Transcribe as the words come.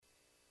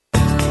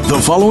The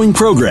following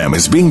program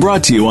is being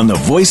brought to you on the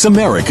Voice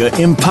America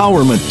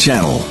Empowerment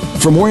Channel.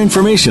 For more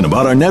information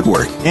about our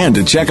network and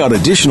to check out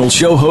additional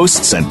show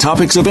hosts and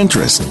topics of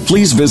interest,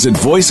 please visit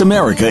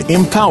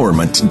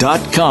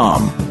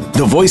voiceamericaempowerment.com.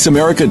 The Voice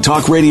America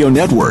Talk Radio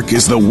Network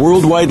is the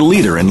worldwide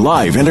leader in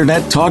live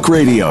Internet talk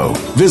radio.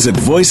 Visit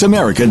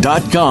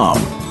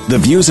voiceamerica.com. The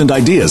views and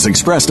ideas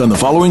expressed on the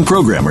following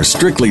program are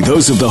strictly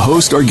those of the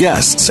host or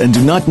guests and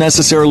do not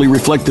necessarily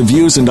reflect the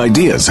views and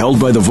ideas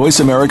held by the Voice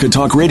America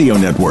Talk Radio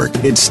Network,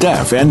 its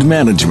staff, and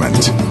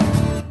management.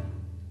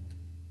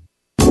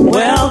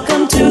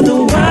 Welcome to the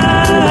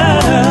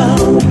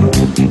world.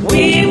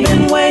 We've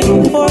been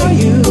waiting for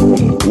you.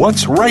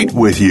 What's right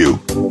with you?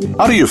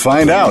 How do you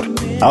find out?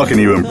 How can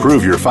you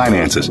improve your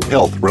finances,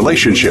 health,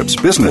 relationships,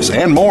 business,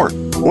 and more?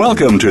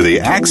 Welcome to the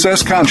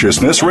Access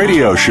Consciousness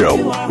Radio Show.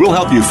 We'll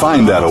help you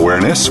find that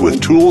awareness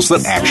with tools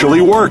that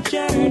actually work.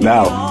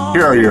 Now,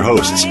 here are your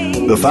hosts,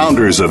 the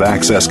founders of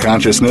Access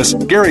Consciousness,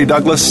 Gary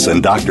Douglas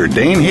and Dr.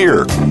 Dane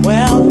Heer.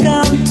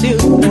 Welcome to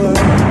the world.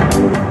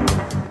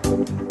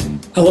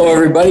 Hello,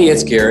 everybody.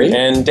 It's Gary.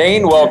 And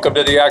Dane, welcome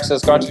to the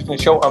Access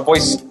Consciousness Show on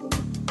Voice,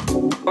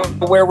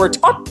 where we're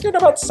talking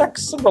about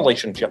sex and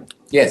relationship.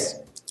 Yes.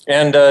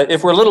 And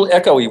if we're a little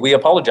echoey, we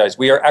apologize.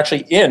 We are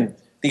actually in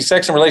the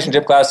sex and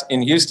relationship class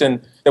in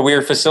Houston that we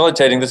are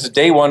facilitating. This is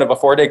day one of a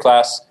 4-day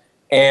class,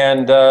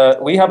 and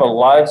we have a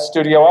live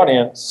studio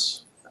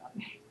audience.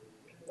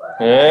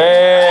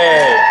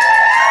 Hey!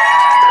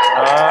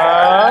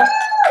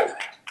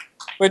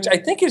 Which I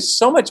think is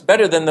so much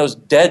better than those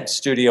dead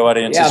studio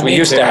audiences we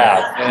used to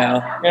have.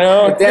 You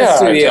know, the dead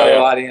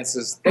studio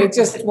audiences, they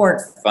just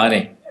weren't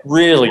funny.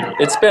 Really,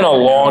 it's been a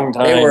long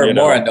time. They were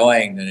more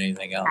annoying than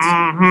anything else.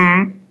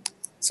 Mm-hmm.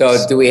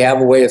 So do we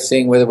have a way of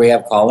seeing whether we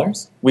have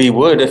callers? We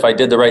would if I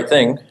did the right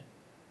thing.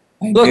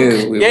 Look,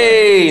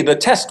 yay, the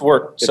test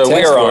worked. So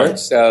we are on.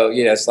 So,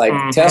 it's like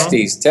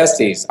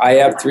testes. I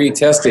have 3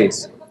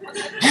 testes.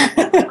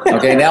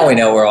 Okay, now we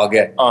know we're all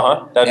good.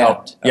 That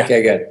helped. Yeah.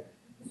 Okay, good.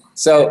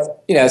 So,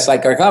 it's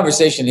like our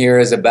conversation here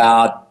is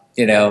about,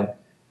 here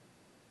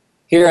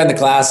in the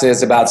class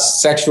is about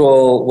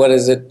sexual, what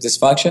is it,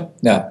 dysfunction?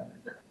 No.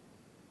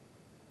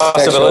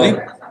 Possibility.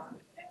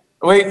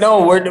 Wait,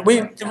 no,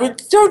 we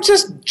don't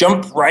just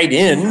jump right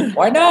in.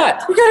 Why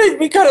not? We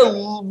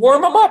gotta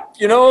warm them up,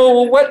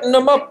 wetten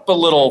them up a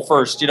little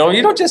first. You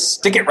don't just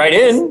stick it right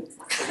in.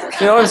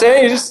 You know what I'm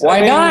saying?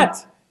 Why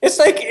not? It's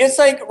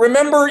like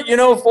remember,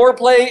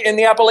 foreplay in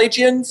the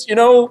Appalachians.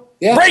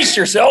 Brace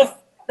yourself.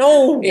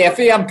 No,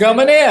 Effie, I'm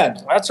coming in.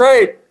 That's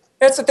right.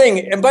 That's the thing.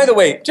 And by the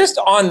way, just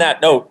on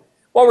that note,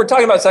 while we're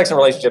talking about sex and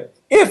relationship,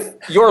 if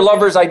your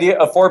lover's idea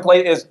of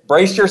foreplay is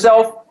brace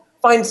yourself,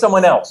 find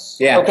someone else.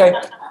 Yeah. Okay.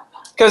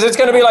 Because it's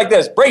going to be like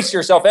this. Brace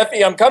yourself,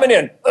 Effie. I'm coming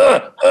in.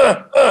 Done.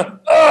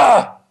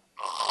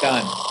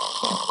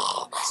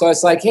 So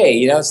it's like, hey,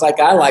 it's like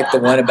I like the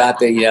one about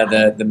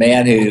the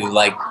man who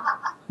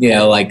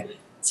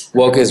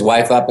woke his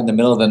wife up in the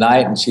middle of the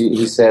night and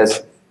he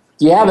says,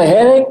 "Do you have a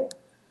headache?"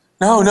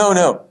 No.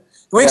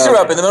 He wakes her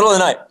up in the middle of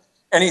the night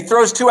and he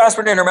throws 2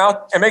 aspirin in her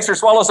mouth and makes her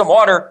swallow some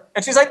water.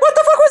 And she's like, "What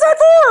the fuck was that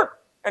for?"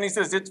 And he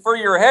says, "It's for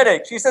your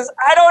headache." She says,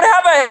 "I don't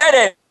have a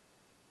headache."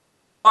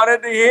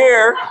 Wanted to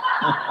hear.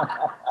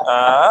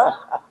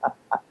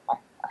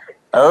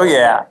 Oh,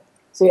 yeah.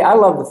 See, I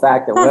love the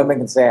fact that women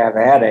can say I have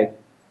a headache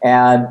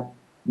and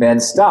men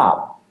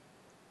stop.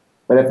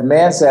 But if a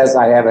man says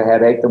I have a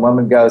headache, the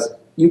woman goes,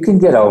 "You can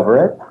get over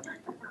it."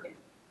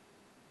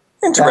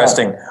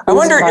 Interesting. I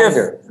wonder if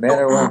men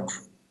or women.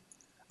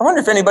 I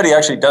wonder if anybody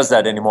actually does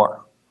that anymore.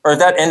 Or if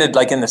that ended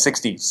like in the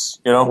 60s,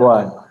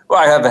 What? Well,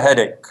 I have a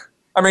headache.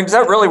 I mean, does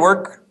that really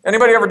work?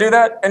 Anybody ever do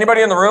that?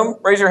 Anybody in the room?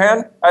 Raise your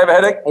hand. I have a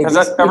headache. Hey,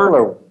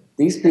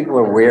 these people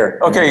are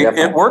weird. Okay,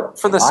 it worked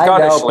for the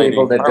Scottish lady.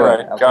 People that do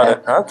it. Okay? Got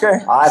it.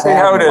 Okay. I've See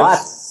had how it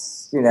lots.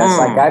 is. It's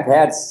like I've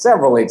had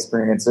several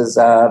experiences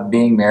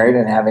being married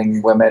and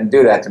having women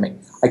do that to me.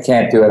 I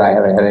can't do it. I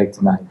have a headache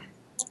tonight.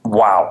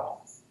 Wow.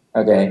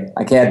 Okay,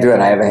 I can't do it.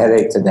 I have a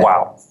headache today.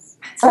 Wow.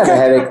 I have a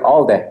headache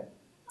all day.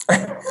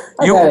 I've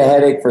had a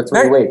headache for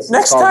 3 weeks.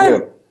 Next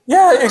time.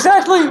 Yeah,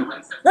 exactly.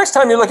 Next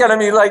time you look at him,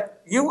 you're like,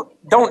 you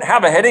don't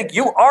have a headache.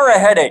 You are a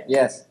headache.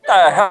 Yes.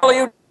 Hell are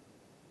you?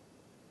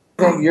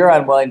 You're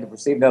unwilling to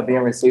perceive, no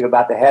being received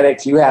about the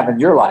headaches you have in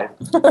your life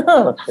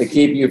that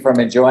keep you from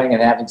enjoying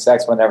and having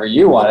sex whenever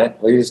you want it.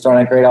 Well, you're just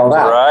trying to create all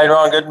that. Right,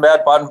 wrong, good and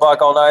bad, pot and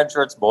pock, all 9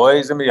 shirts,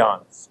 boys and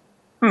beyonds.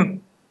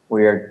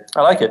 Weird.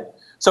 I like it.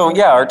 So,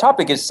 yeah, our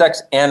topic is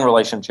sex and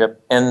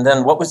relationship. And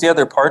then what was the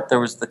other part?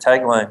 There was the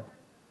tagline.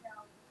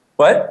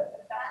 What?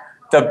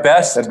 The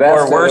best or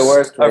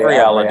worst of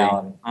reality.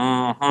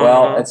 Mm-hmm.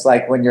 Well, it's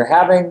like when you're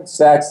having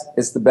sex,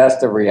 it's the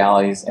best of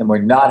realities, and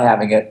when not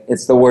having it,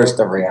 it's the worst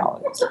of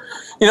realities.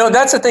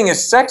 That's the thing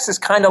is sex is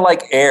kind of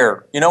like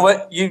air. You know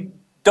what? You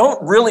don't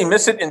really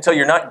miss it until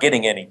you're not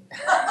getting any.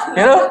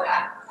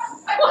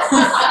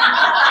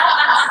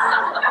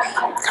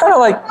 Kind of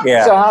like,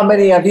 yeah. So how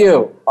many of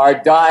you are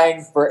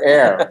dying for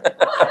air?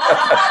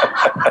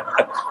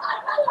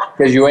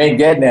 because you ain't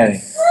getting any.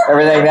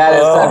 Everything that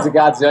is times a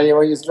godzillion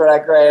when you start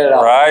not creating it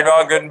all. Right,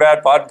 wrong, good and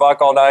bad, pot and buck,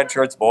 all nine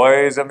shirts,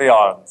 boys and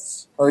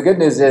beyonds. Well, the good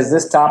news is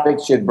this topic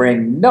should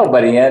bring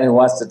nobody in who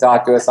wants to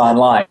talk to us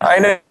online. I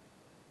know.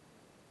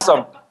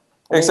 Awesome.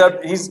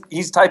 Except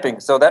he's typing,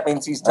 so that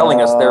means he's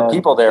telling us there are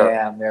people there.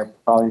 Yeah, there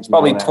are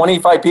Probably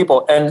 25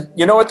 people. And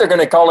you know what they're going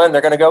to call in? They're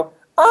going to go,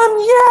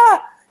 yeah,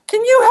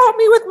 can you help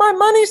me with my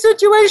money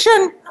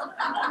situation?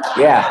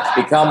 Yeah,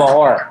 become a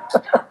whore.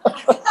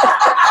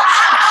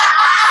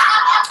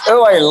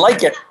 Oh, I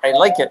like it. I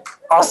like it.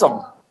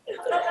 Awesome.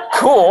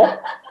 Cool.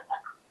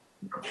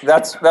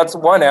 That's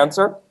one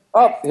answer.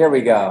 Oh, here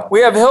we go.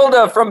 We have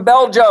Hilda from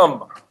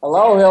Belgium.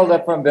 Hello,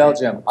 Hilda from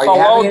Belgium. Are you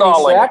Hello, having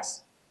darling. any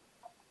sex?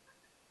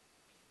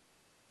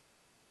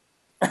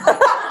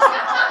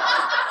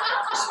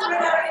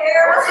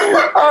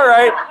 All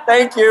right,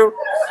 thank you.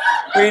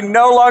 We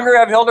no longer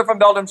have Hilda from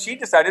Belgium. She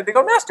decided to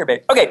go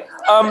masturbate. Okay.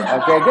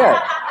 Okay, good.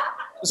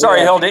 Sorry,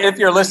 Yeah. Hilda, if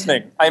you're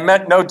listening. I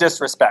meant no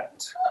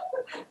disrespect.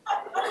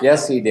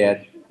 Yes, he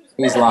did.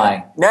 He's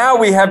lying. Now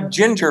we have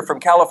Ginger from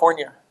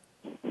California.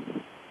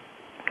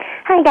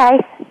 Hi,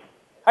 guys.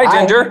 Hi, Hi.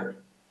 Ginger.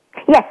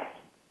 Yes.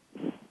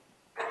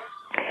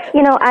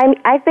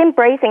 I've been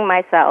bracing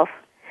myself,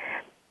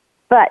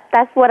 but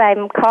that's what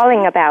I'm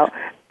calling about.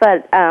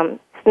 But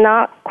it's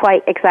not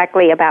quite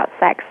exactly about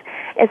sex.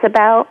 It's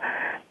about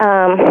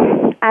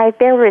I've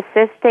been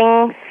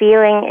resisting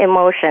feeling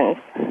emotions.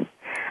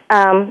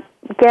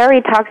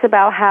 Gary talks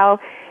about how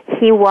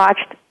he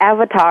watched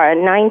Avatar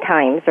 9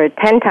 times or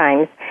 10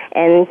 times,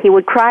 and he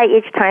would cry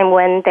each time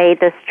when they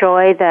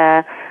destroy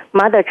the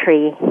mother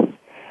tree.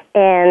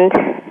 And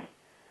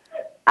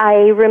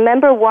I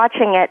remember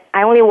watching it.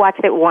 I only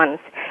watched it once,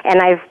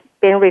 and I've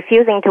been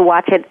refusing to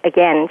watch it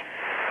again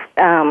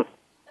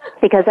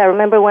because I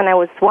remember when I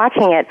was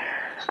watching it,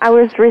 I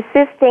was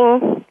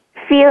resisting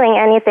feeling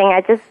anything.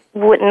 I just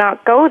would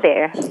not go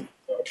there.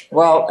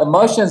 Well,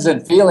 emotions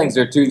and feelings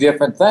are two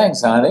different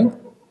things, honey.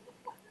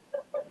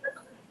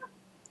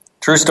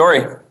 True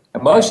story.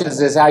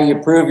 Emotions is how you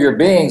prove you're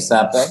being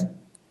something.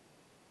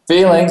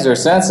 Feelings or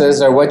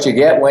senses are what you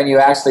get when you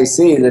actually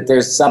see that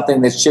there's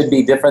something that should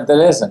be different that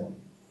isn't.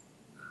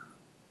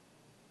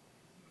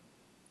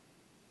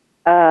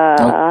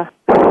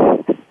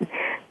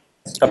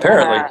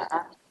 Apparently.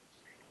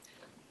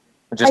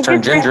 I just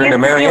turned Ginger into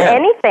refuse to feel Marianne.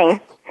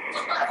 anything.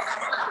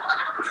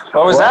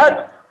 What was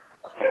that?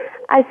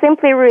 I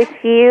simply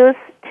refuse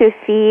to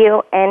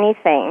feel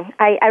anything.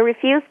 I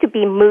refuse to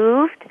be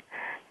moved.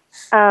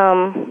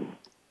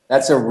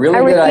 That's a really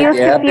I good refuse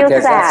to idea feel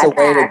because that's a sad.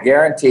 way to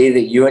guarantee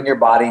that you and your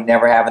body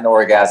never have an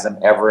orgasm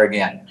ever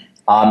again.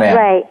 Amen.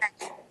 Right.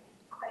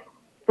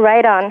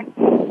 Right on.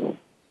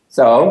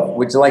 So,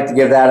 would you like to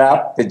give that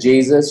up to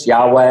Jesus,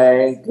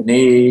 Yahweh,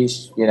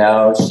 Ganesh,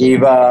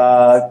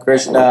 Shiva,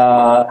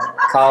 Krishna,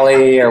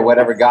 Kali, or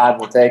whatever God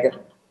will take it?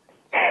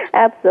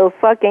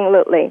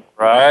 Absolutely.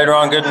 Right,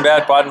 wrong, good and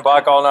bad, pot and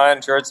pock, all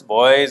nine shirts,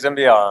 boys and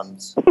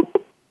beyonds.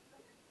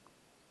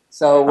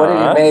 So, what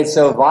have you made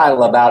so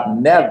vital about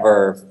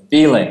never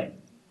feeling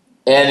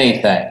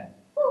anything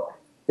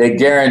that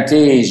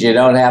guarantees you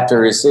don't have to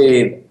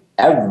receive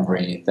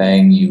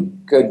everything you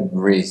could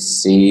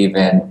receive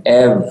in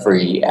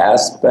every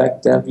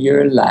aspect of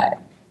your life?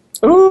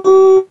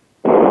 Ooh.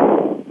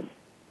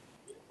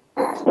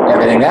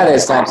 Everything that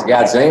is times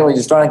Godzilla, we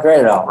just trying to create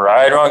it all.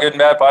 Right, wrong, good and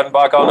bad, pot and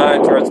pock, all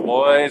nine shirts,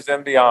 boys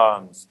and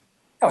beyonds.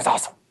 That was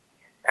awesome.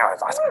 That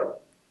was awesome.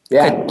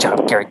 Yeah. Good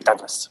job, Gary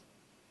Douglas.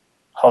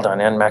 Hold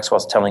on, Ann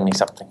Maxwell's telling me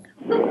something.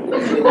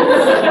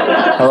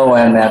 Hello,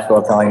 Ann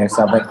Maxwell telling you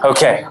something.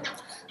 Okay.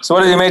 So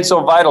what have you made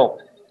so vital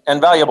and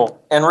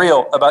valuable and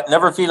real about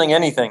never feeling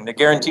anything that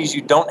guarantees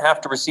you don't have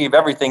to receive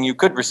everything you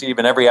could receive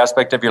in every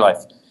aspect of your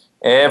life?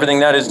 Everything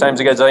that is times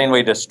a gazillion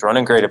way, just run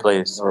and create it,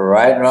 please.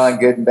 Right and wrong,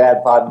 good and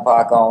bad, pot and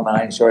pock, all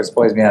nine shorts,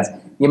 boys and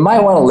beyonds. You might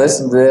want to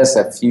listen to this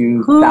a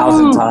few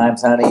thousand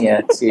times, honey,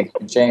 and see if you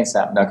can change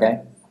something,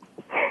 okay?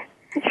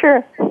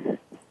 Sure.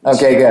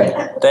 Okay, good.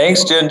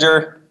 Thanks,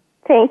 Ginger.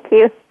 Thank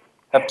you.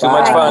 Have too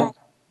Bye. much fun.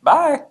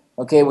 Bye.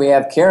 Okay, we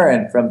have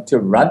Karen from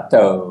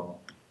Toronto.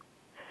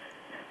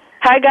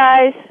 Hi,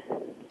 guys.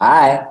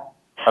 Hi.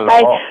 Hello.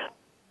 Hi.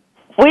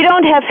 We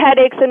don't have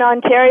headaches in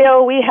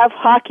Ontario. We have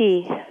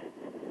hockey.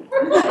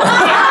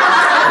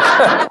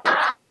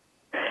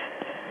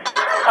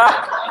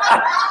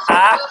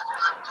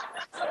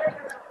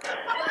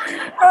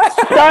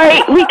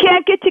 Sorry, we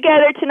can't get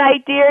together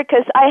tonight, dear,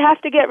 because I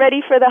have to get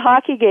ready for the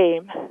hockey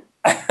game.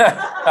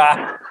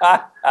 That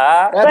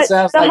But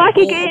sounds the like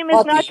hockey bull game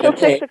is not pucky, till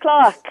okay? 6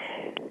 o'clock.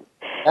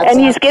 That And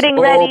he's sounds getting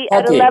bull ready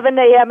at pucky. 11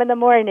 a.m. in the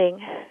morning.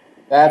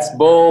 That's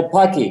bull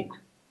pucky.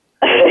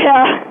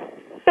 Yeah.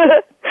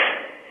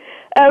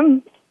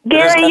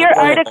 Gary, your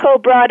article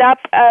brought up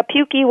a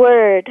pukey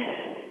word.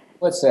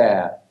 What's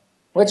that?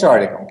 Which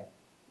article?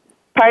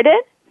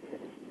 Pardon?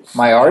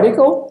 My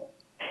article?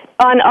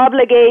 On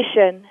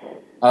obligation.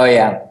 Oh,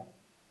 yeah.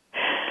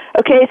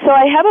 Okay, so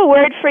I have a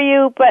word for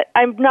you, but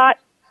I'm not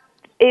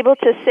able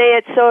to say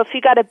it, so if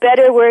you got a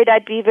better word,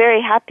 I'd be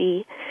very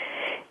happy.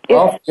 It's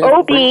Well,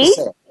 feel free to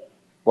say it.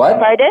 What?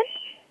 Pardon?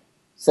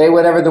 Say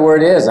whatever the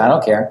word is. I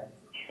don't care.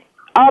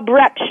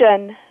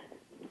 Abruption.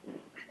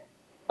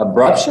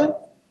 Abruption?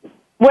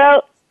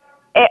 Well,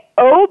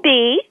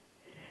 O-B-R-E-P-T-I-O-N.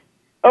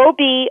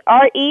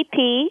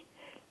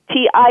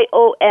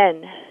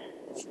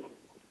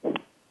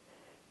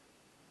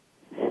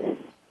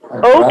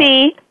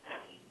 O-B,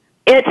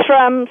 it's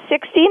from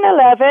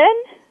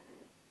 1611.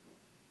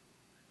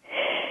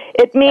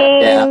 It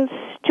means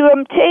to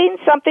obtain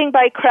something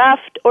by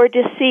craft or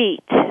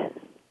deceit.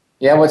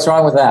 Yeah, what's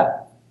wrong with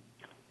that?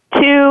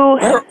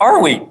 Where are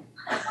we?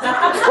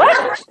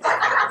 What?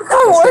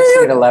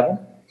 1611?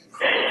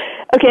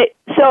 Okay,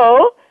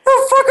 so... The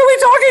fuck are we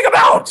talking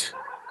about?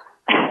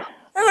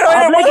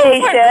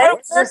 Obligation.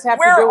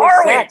 Where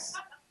are we?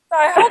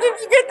 How did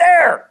we get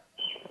there?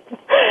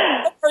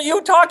 What are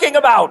you talking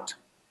about?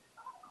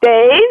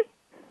 Dave,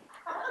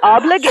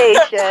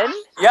 obligation.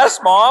 Yes,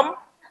 Mom.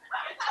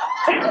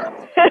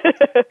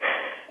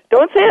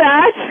 Don't say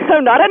that.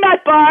 I'm not a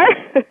nut bar.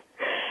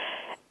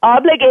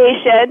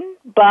 Obligation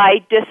by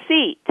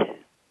deceit.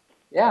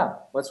 Yeah,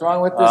 what's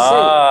wrong with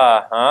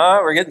deceit?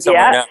 We're getting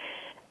somewhere now.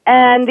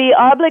 And the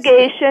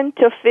obligation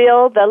to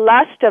feel the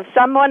lust of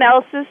someone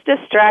else's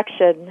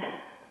distraction.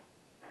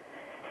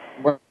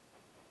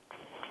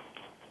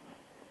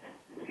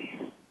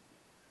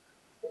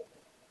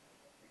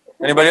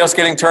 Anybody else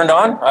getting turned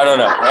on? I don't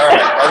know. All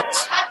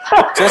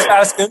right. Just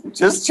asking.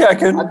 Just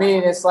checking. I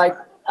mean,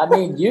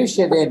 you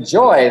should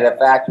enjoy the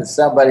fact that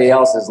somebody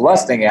else is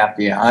lusting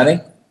after you,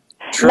 honey.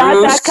 True.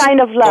 Not that kind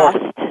of lust.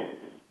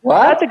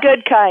 What? Not the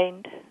good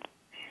kind.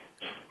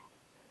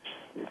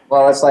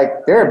 Well, it's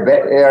like, are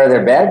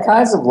there bad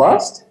kinds of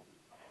lust?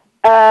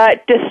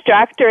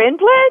 Distractor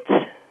implants?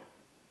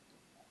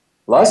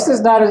 Lust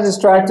is not a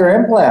distractor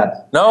implant.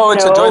 No,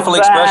 it's a joyful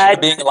expression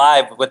of being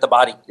alive with the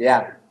body.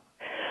 Yeah.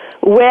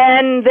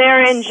 When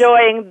they're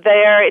enjoying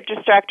their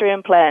distractor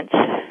implants.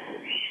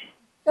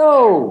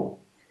 No.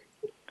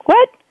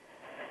 What?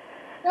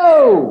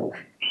 No.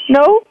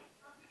 No?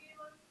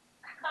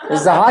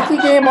 Is the hockey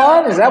game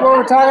on? Is that what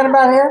we're talking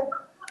about here?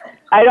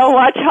 I don't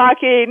watch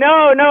hockey.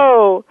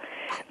 No.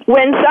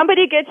 When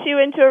somebody gets you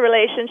into a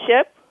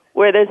relationship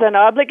where there's an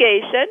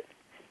obligation,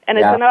 and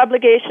it's an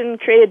obligation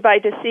created by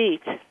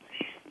deceit.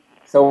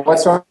 So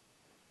what's wrong?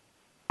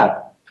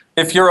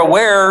 If you're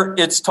aware,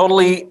 it's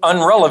totally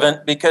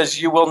irrelevant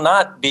because you will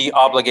not be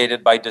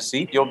obligated by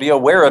deceit. You'll be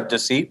aware of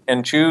deceit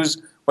and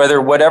choose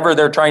whether whatever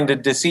they're trying to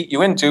deceit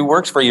you into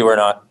works for you or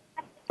not.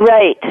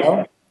 Right.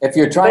 Well, if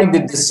you're trying to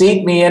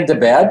deceit me into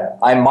bed,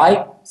 I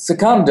might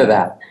succumb to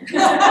that.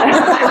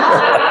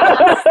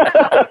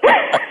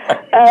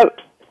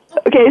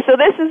 Okay, so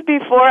this is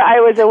before I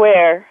was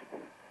aware.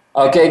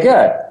 Okay,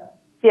 good.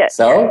 Yes.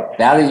 So,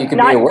 now that you can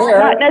be aware...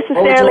 Not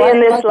necessarily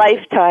in this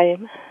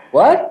lifetime.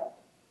 What?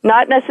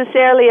 Not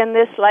necessarily in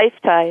this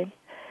lifetime.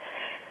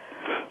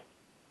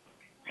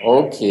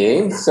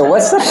 Okay, so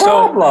what's the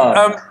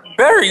problem?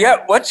 Better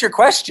yet, what's your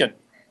question?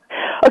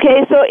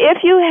 Okay, so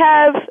if you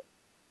have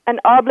an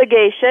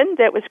obligation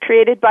that was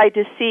created by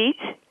deceit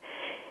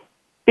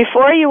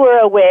before you were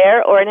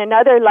aware or in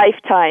another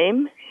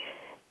lifetime,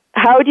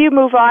 how do you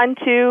move on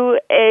to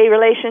a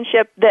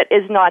relationship that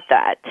is not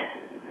that?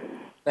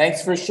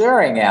 Thanks for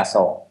sharing,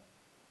 asshole.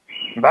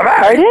 Bye-bye.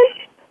 Pardon?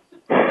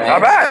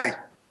 Bye-bye.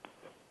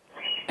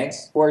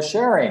 Thanks for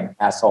sharing,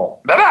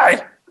 asshole.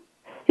 Bye-bye.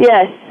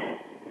 Yes.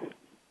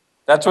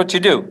 That's what you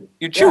do.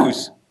 You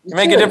choose. You You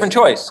make a choose. different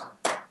choice.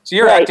 So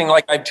you're acting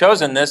like I've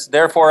chosen this,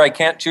 therefore I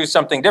can't choose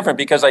something different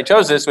because I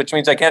chose this, which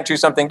means I can't choose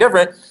something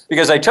different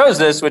because I chose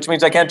this, which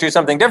means I can't choose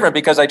something different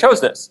because I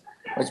chose this.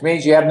 Which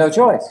means you have no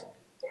choice.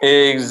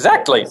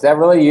 Exactly. Is that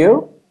really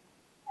you?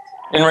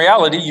 In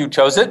reality, you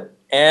chose it,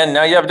 and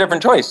now you have a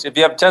different choice. If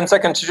you have 10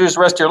 seconds to choose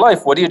the rest of your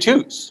life, what do you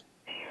choose?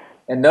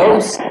 And no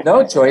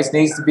choice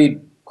needs to be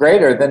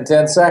greater than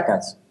 10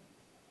 seconds.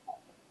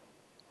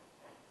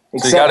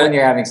 Except when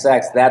you're having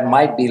sex, that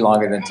might be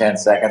longer than 10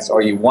 seconds,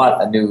 or you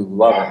want a new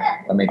lover.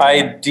 Let me tell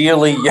you.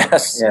 Ideally,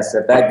 yes. Yes,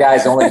 if that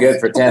guy's only good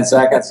for 10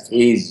 seconds,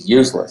 he's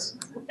useless.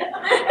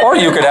 Or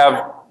you could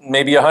have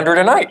maybe 100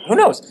 a night. Who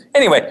knows?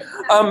 Anyway,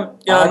 I'm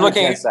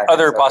looking at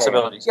other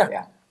possibilities.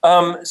 Yeah.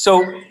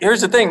 So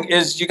here's the thing: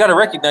 is you got to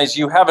recognize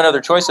you have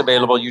another choice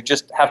available. You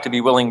just have to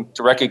be willing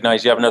to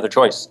recognize you have another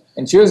choice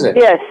and choose it.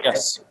 Yes.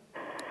 Yes.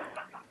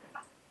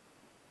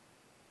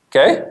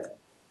 Okay.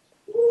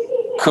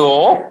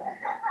 Cool.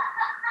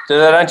 Did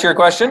that answer your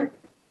question?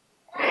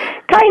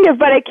 Kind of,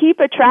 but I keep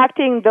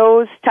attracting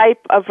those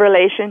type of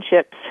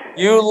relationships.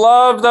 You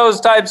love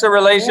those types of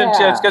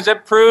relationships because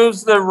it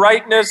proves the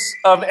rightness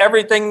of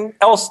everything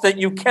else that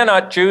you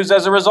cannot choose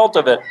as a result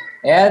of it.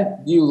 And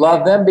you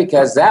love them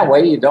because that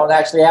way you don't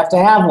actually have to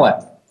have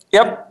one.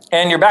 Yep.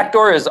 And your back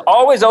door is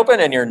always open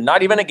and you're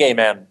not even a gay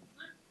man.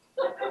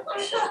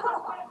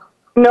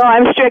 No,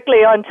 I'm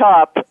strictly on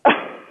top.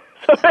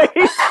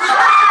 Sorry.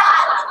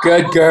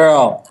 Good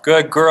girl.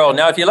 Good girl.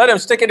 Now, if you let him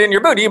stick it in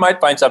your booty, you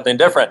might find something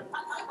different.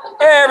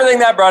 Everything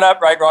that brought up,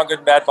 right, wrong, good,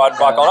 and bad, fun,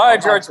 buckle, all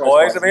right, church,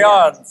 boys, and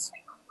beyonds.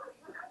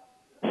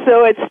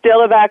 So it's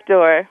still a back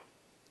door.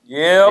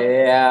 Yep.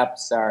 Yep,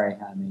 sorry,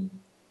 honey.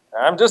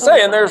 I'm just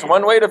saying there's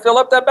one way to fill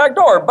up that back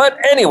door. But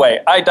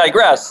anyway, I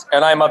digress,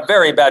 and I'm a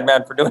very bad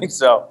man for doing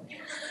so.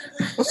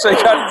 So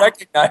you got to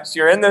recognize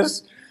you're in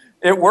this.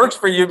 It works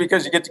for you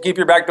because you get to keep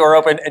your back door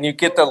open and you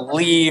get to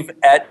leave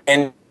at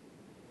any.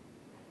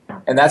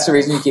 And that's the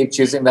reason you keep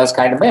choosing those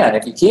kind of men.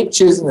 If you keep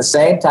choosing the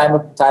same type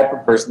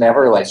of person to have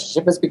a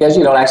relationship, it's because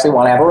you don't actually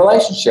want to have a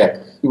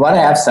relationship. You want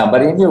to have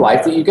somebody in your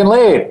life that you can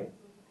leave.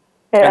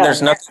 Yeah. And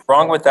there's nothing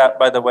wrong with that,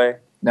 by the way.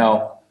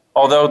 No.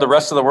 Although the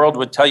rest of the world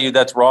would tell you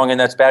that's wrong and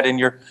that's bad, and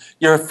you're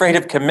afraid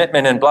of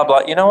commitment and blah,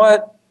 blah. You know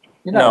what?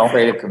 You're not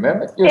afraid of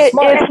commitment. You're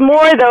smart. It's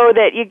more, though,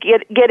 that you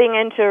getting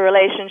into a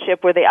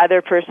relationship where the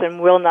other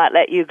person will not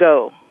let you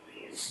go.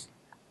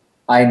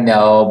 I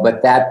know,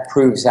 but that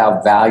proves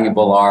how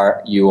valuable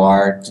you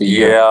are to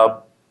you. Yeah.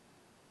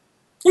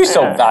 You're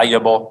so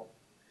valuable.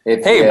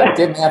 If you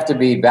didn't have to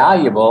be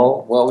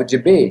valuable, what would you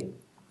be?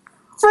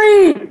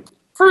 Free.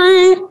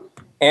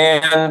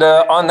 And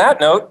on that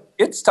note,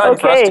 it's time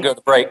for us to go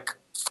to break.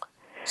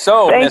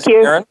 So, Miss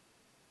Karen,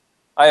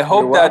 I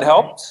hope that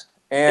helped.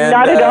 And,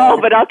 not at all,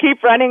 but I'll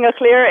keep running a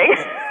clearing.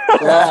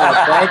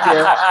 Yeah, thank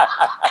you.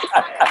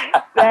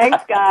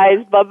 Thanks,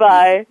 guys.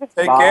 Bye-bye.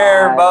 Take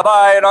care.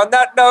 Bye-bye. And on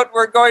that note,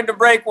 we're going to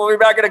break. We'll be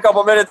back in a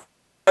couple minutes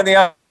on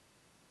the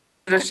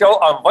show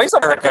on Voice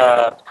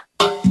America.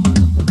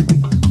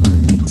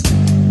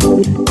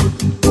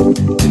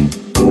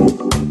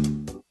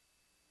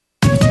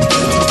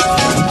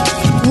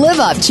 Live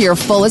up to your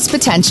fullest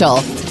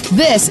potential.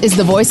 This is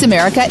the Voice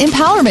America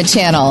Empowerment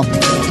Channel.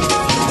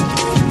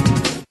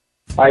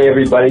 Hi,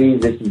 everybody.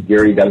 This is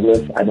Gary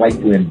Douglas. I'd like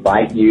to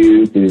invite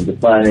you to the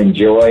fun and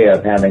joy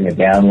of having a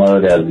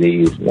download of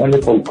these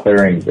wonderful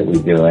clearings that we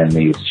do in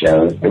these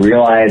shows. I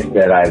realize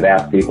that I've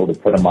asked people to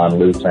put them on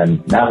loose,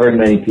 and not very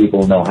many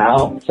people know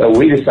how. So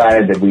we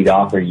decided that we'd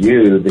offer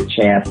you the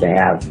chance to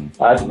have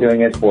us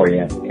doing it for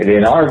you and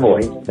in our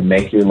voice to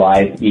make your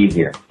life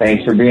easier.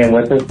 Thanks for being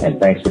with us,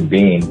 and thanks for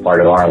being part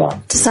of our life.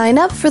 To sign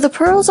up for the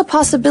Pearls of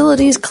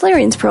Possibilities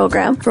Clearings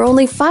Program for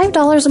only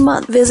 $5 a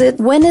month, visit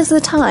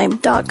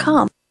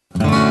whenisthetime.com.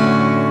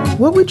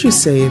 What would you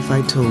say if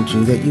I told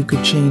you that you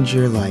could change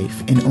your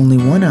life in only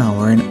 1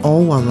 hour and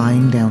all while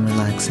lying down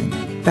relaxing?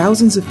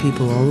 Thousands of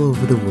people all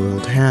over the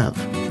world have.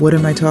 What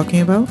am I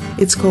talking about?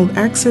 It's called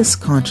Access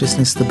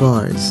Consciousness, the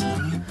BARS.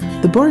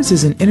 The BARS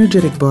is an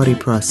energetic body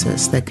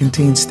process that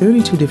contains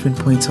 32 different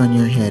points on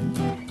your head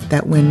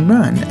that, when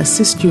run,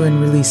 assist you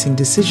in releasing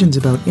decisions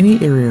about any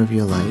area of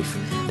your life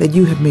that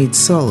you have made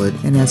solid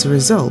and as a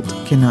result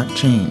cannot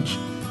change.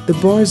 The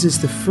BARS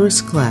is the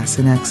first class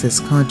in Access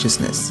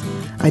Consciousness,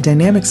 a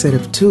dynamic set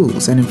of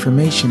tools and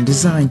information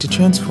designed to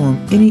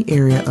transform any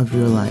area of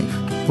your life.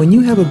 When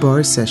you have a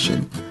BARS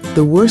session,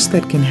 the worst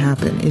that can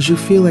happen is you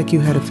feel like you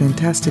had a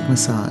fantastic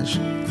massage.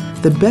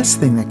 The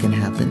best thing that can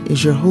happen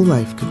is your whole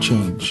life could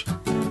change.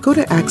 Go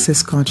to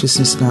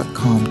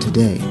accessconsciousness.com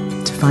today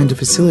to find a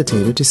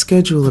facilitator to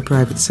schedule a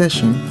private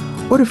session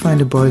or to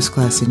find a BARS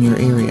class in your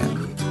area.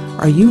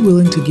 Are you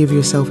willing to give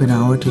yourself an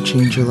hour to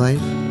change your life?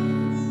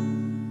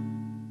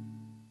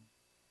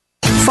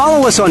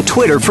 Follow us on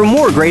Twitter for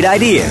more great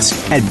ideas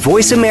at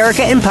Voice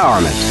America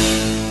Empowerment.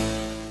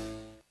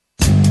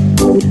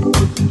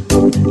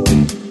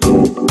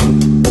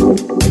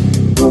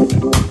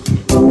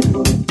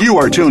 You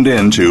are tuned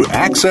in to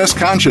Access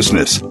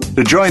Consciousness.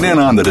 To join in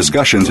on the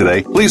discussion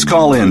today, please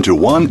call in to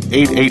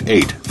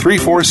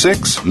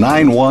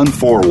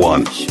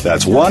 1-888-346-9141.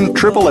 That's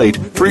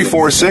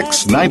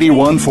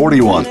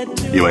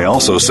 1-888-346-9141. You may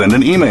also send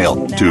an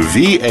email to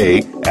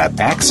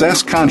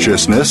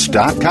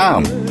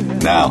va@accessconsciousness.com.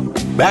 Now,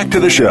 back to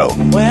the show.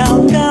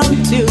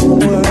 Welcome to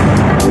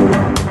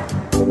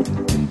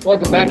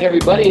Welcome back,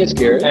 everybody. It's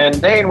Gary.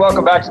 And Dane,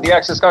 welcome back to the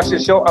Access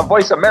Consciousness Show on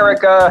Voice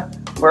America,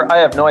 where I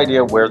have no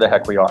idea where the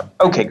heck we are.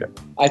 Okay, good.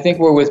 I think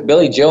we're with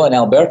Billy Joe in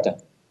Alberta.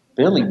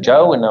 Billy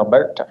Joe in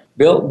Alberta.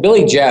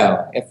 Billy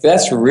Joe, if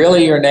that's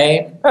really your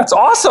name. That's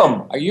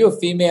awesome. Are you a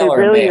female or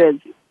really a male?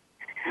 is.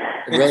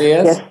 It really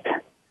is? Yes.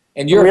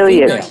 And you're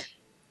really a female. Is.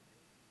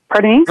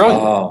 Pardon me?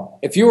 Oh,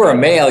 if you were a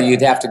male,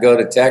 you'd have to go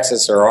to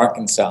Texas or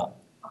Arkansas.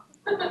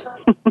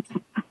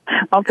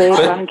 Okay,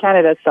 I'm in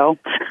Canada, so.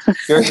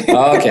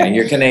 Okay,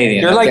 you're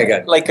Canadian. You're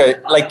okay,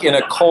 like in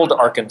a cold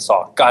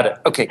Arkansas. Got it.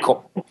 Okay,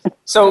 cool.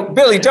 So,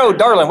 Billy Joe,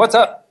 darling, what's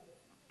up?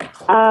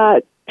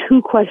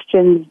 2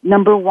 questions.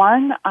 Number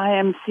one,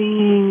 I'm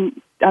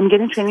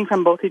getting training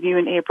from both of you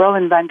in April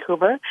in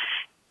Vancouver.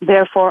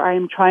 Therefore, I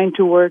am trying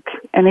to work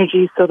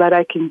energy so that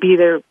I can be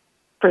there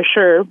for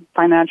sure,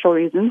 financial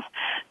reasons.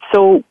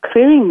 So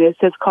clearing this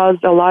has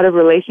caused a lot of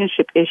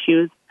relationship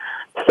issues.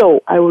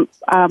 So I'm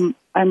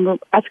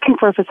asking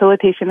for a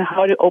facilitation on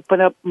how to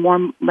open up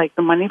more like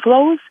the money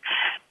flows.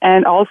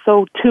 And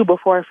also, too,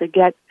 before I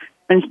forget,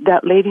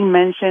 that lady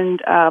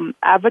mentioned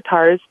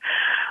avatars.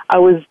 I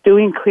was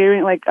doing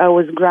clearing, like I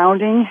was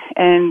grounding,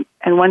 and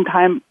one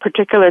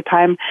particular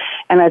time,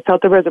 and I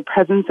felt there was a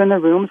presence in the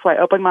room, so I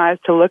opened my eyes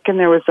to look, and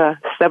there was a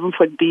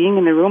 7-foot being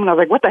in the room, and I was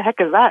like, what the heck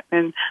is that?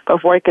 And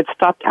before I could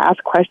stop to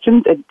ask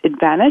questions, it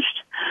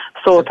vanished.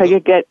 So if I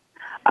could get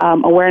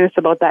awareness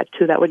about that,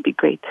 too, that would be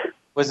great.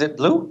 Was it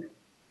blue?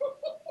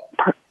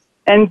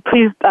 And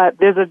please,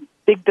 there's a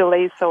big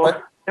delay, so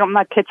I'm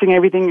not catching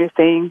everything you're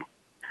saying.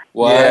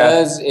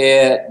 Was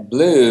it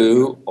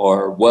blue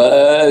or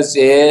was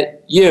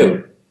it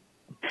you?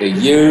 The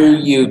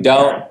you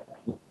don't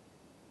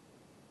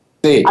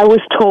see. I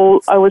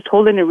was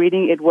told in a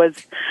reading it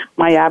was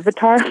my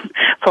avatar.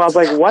 So I was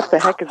like, what the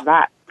heck is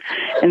that?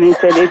 And they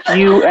said it's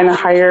you in a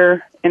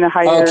higher.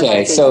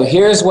 Okay, so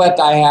here's what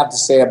I have to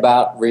say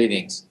about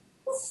readings.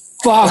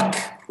 Fuck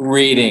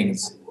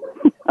readings.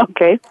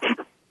 Okay.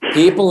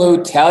 People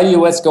who tell you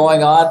what's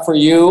going on for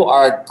you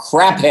are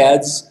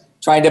crapheads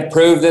trying to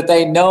prove that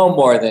they know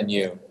more than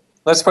you.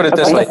 Let's put it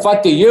this way. What the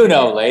fuck do you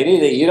know,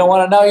 lady, that you don't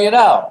want to know you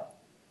know?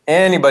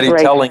 Anybody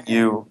telling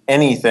you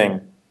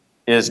anything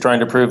is trying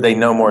to prove they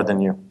know more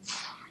than you.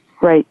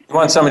 Right. You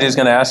want somebody who's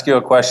going to ask you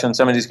a question,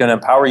 somebody who's going to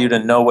empower you to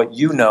know what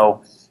you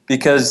know,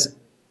 because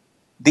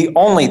the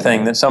only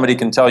thing that somebody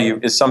can tell you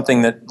is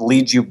something that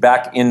leads you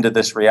back into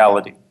this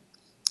reality.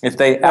 If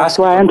they ask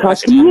you a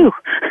question,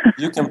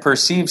 you can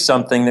perceive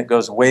something that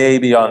goes way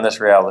beyond this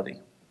reality.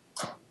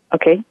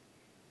 Okay.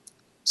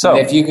 So,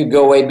 if you could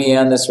go way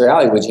beyond this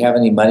reality, would you have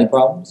any money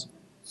problems?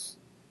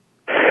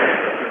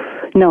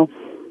 No.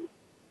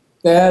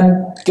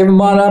 Then give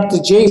them on up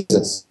to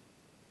Jesus.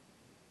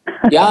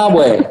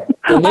 Yahweh.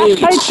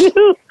 I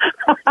do.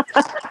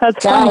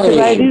 That's funny because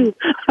I do.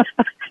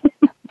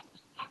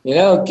 You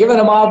know, giving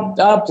them all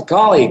up to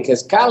Kali,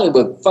 because Kali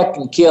would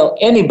fucking kill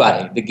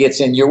anybody that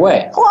gets in your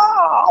way.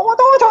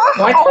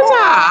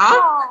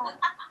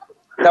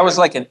 That was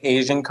like an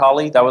Asian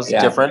Kali. That was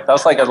different. That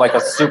was like a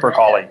super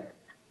Kali.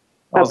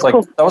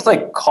 That was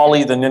like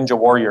Kali the Ninja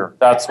Warrior.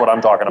 That's what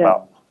I'm talking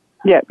about.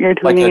 Yeah, you're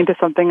tuning into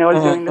something I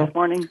was doing this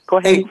morning. Go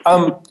ahead. Hey,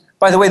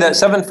 by the way, that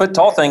 7 foot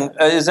tall thing,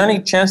 is there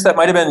any chance that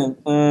might have been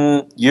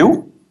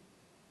you?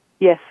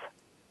 Yes.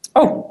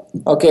 Oh,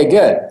 okay,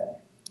 good.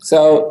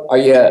 So, are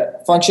you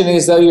functioning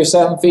as though you're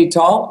 7 feet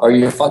tall, or are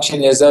you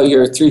functioning as though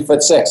you're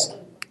 3'6"?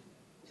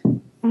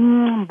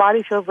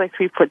 Body feels like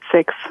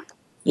 3'6".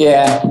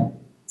 Yeah,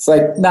 it's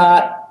like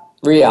not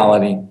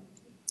reality.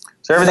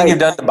 So everything you've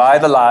done to buy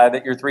the lie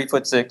that you're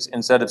 3'6"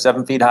 instead of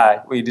 7 feet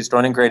high, will you destroy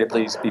and create it,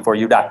 please, before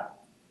you die?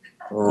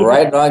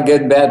 Right and wrong, good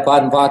and bad,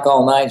 pot and pock,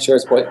 all nine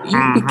shorts. Boy,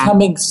 you're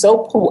becoming so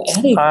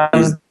poetic.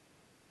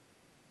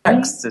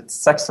 It's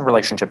sex and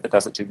relationship that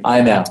does it to me.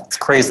 I know. It's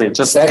crazy. It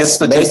just Sex gets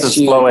the juices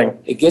flowing.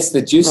 It gets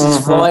the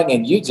juices flowing,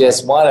 and you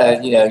just want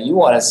to, you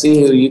want to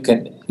see who you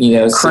can,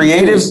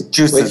 creative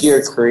juices with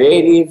your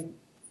creative.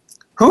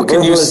 Who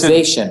can you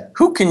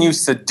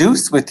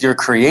seduce with your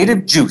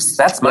creative juice?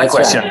 That's my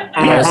question.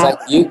 Right.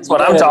 That's what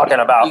I'm talking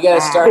about. You got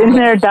to start. Been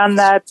there, done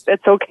that.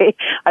 It's okay.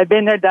 I've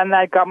been there, done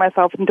that. Got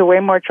myself into way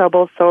more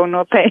trouble. So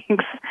no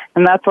thanks.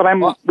 And that's what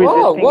I'm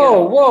resisting.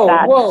 Whoa!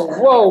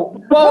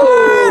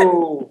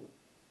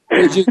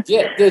 Did you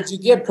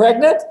get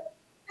pregnant?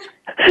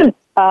 We're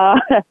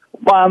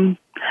on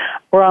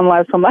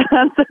live, so I'm not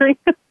answering.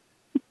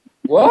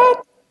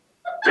 What?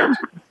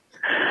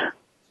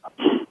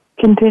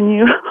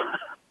 Continue.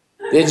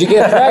 Did you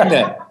get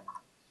pregnant?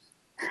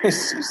 In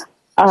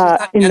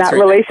that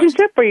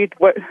relationship, or you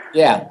what?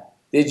 Yeah.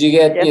 Did you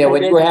get?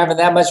 When you were having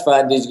that much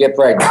fun, did you get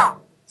pregnant?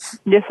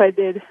 Yes, I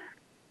did.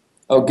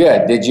 Oh,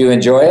 good. Did you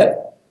enjoy it?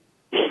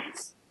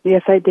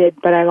 Yes, I did,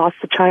 but I lost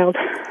the child.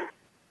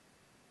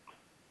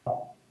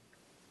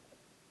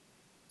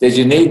 Did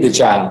you need the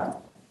child?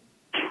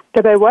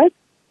 Did I what?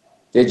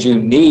 Did you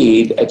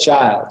need a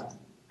child?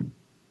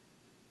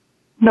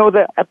 No,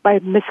 I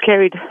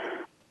miscarried.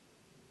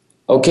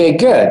 Okay,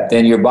 good.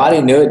 Then your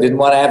body knew it didn't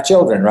want to have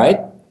children, right?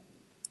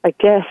 I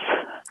guess.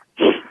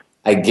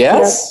 I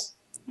guess?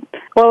 Yeah.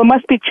 Well, it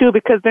must be true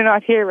because they're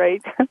not here,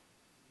 right?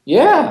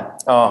 Yeah.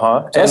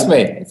 Trust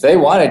me, if they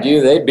wanted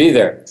you, they'd be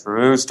there.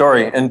 True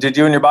story. And did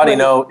you and your body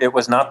know it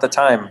was not the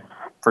time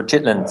for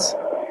chitlins?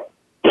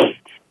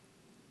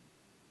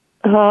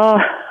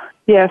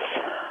 Yes.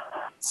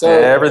 So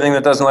everything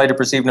that doesn't allow you to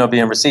perceive, know, be,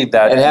 and receive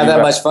that. And have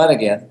that much fun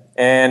again.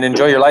 And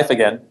enjoy your life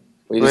again.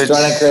 We just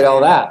trying to create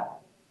all that.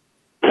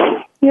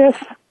 Yes.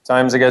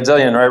 Times a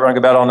gazillion, right, wrong,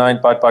 about all nine,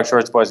 pot,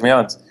 shorts, boys,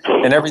 meons.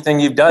 And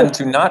everything you've done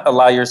to not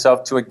allow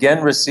yourself to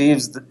again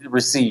receives.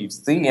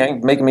 See, you're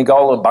making me go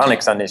all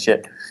ebonics on this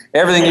shit.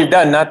 Everything you've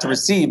done not to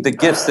receive the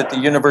gifts that the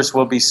universe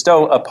will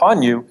bestow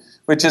upon you,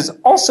 which is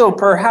also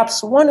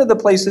perhaps one of the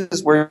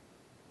places where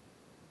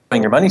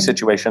your money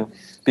situation,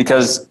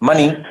 because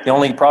money, the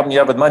only problem you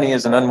have with money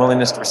is an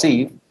unwillingness to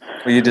receive.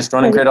 Will you just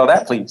run and create all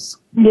that, please?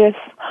 Yes.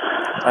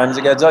 Times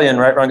a gazillion,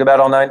 right, wrong,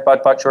 about all nine,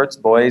 pot, shorts,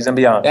 boys, and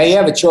beyond. Now you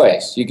have a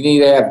choice. You can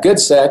either have good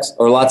sex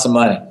or lots of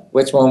money.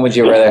 Which one would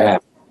you rather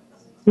have?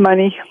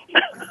 Money.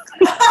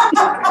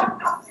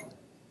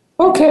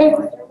 Okay.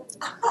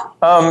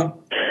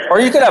 Or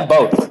you could have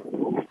both.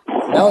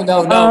 No.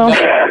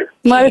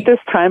 Not at this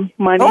time.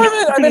 Money. No,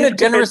 I'm in a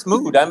generous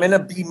mood. I'm in a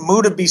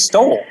mood of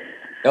bestowal.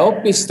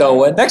 Don't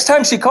bestow it. Next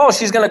time she calls,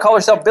 she's going to call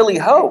herself Billy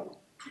Ho.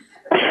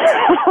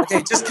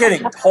 Okay, just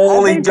kidding.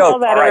 Totally joke.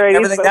 All right,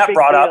 everything that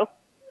brought up.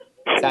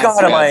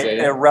 God, am I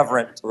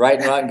irreverent. Right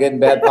and wrong, good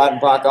and bad, pot and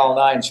pock, all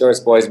nine,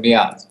 shorts, boys,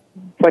 beyond.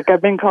 Like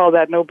I've been called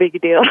that, no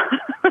big deal.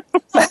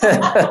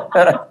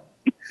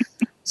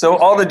 So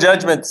all the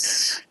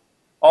judgments,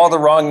 all the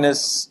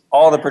wrongness,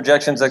 all the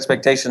projections,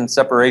 expectations,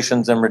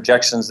 separations, and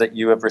rejections that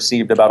you have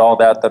received about all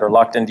that are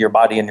locked into your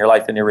body and your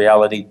life and your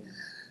reality,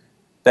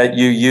 that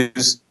you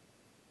use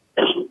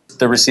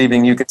the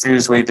receiving, you could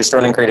choose. Will you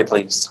destroy and create it,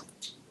 please?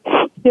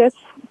 Yes.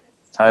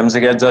 Times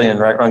a gazillion,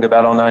 right, wrong,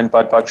 about all nine,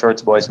 pod, pod,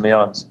 shorts, boys, and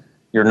beyonds.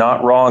 You're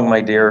not wrong,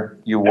 my dear.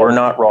 You were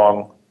not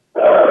wrong.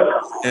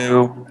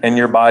 Knew, and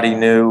your body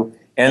knew,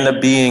 and the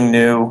being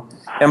knew.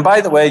 And by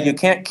the way, you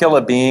can't kill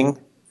a being.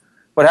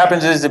 What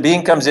happens is the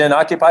being comes in,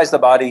 occupies the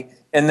body,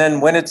 and then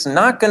when it's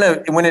not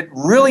gonna, when it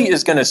really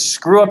is gonna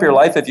screw up your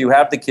life if you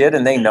have the kid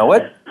and they know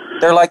it,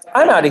 they're like,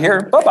 I'm out of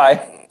here,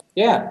 bye-bye.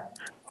 Yeah.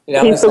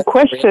 Okay, so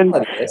question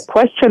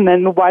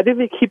then, why do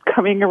they keep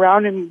coming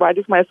around and why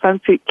does my son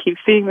keep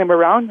seeing them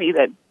around me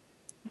then?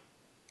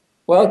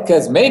 Well,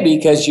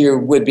 because you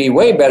would be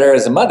way better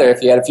as a mother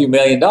if you had a few $1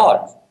 million.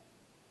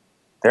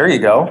 There you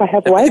go. If I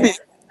have what?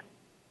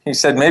 He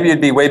said maybe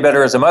you'd be way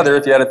better as a mother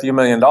if you had a few $1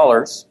 million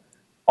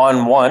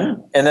on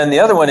one. And then the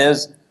other one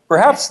is,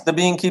 perhaps the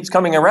being keeps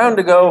coming around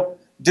to go,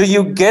 do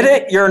you get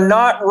it? You're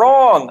not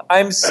wrong.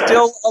 I'm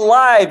still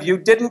alive. You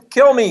didn't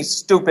kill me,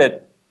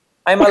 stupid.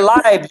 I'm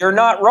alive. You're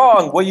not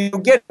wrong. Will you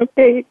get it?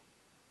 Okay.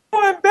 Oh,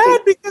 I'm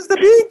bad because the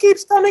being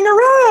keeps coming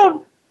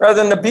around.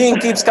 Rather than the being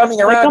keeps coming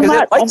around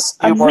because it likes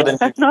you more than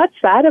you. I'm not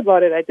sad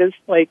about it. I just,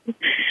 like,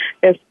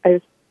 if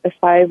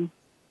I'm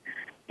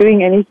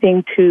doing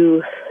anything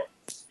to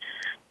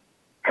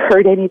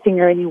hurt anything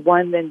or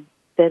anyone, then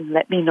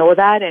let me know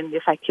that. And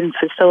if I can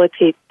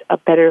facilitate a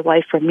better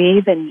life for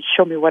me, then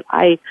show me what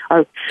please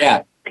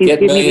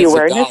give me the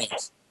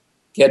awareness.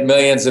 Get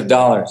millions of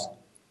dollars.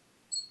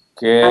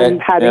 I'm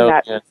having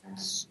that.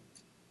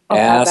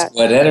 Ask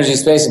what energy,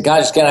 space, and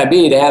conscious can I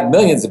be to have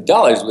millions of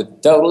dollars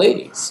with total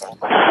ease.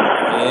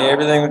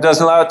 Everything that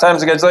doesn't allow it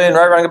times a gazillion,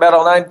 right, wrong, about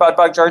all nine,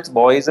 pod, charts,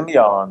 boys, and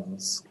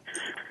beyonds.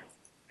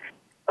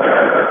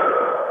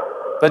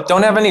 But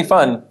don't have any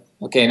fun.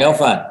 Okay, no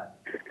fun.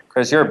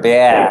 Because you're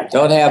bad.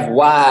 Don't have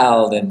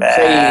wild and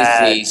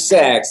crazy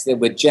sex that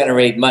would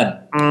generate money.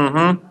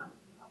 Mm-hmm.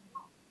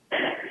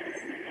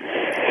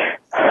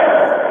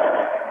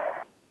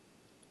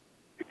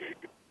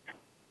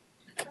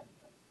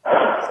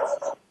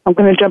 I'm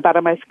going to jump out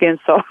of my skin,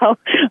 so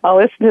I'll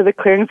listen to the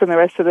clearings and the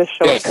rest of the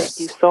show. Yes. Thank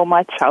you so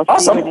much. I'll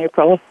see you in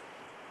April.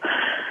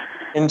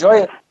 Enjoy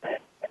it.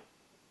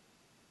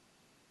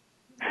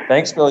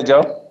 Thanks, Billy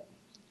Joe.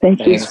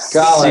 Thank you.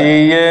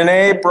 See you in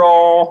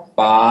April.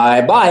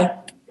 Bye-bye.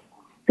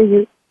 See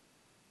you.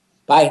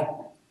 Bye.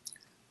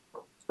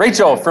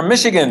 Rachel from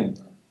Michigan.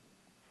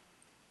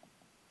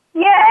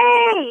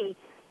 Yay!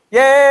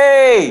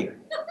 Yay!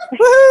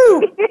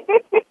 Woohoo!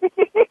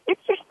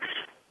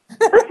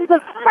 This is the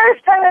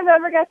first time I've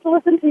ever got to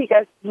listen to you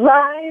guys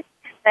live.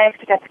 I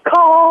actually got to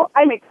call.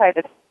 I'm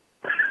excited.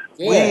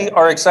 We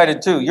are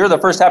excited too. You're the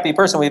first happy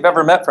person we've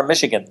ever met from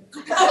Michigan.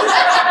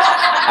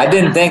 I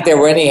didn't think there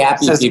were any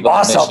happy people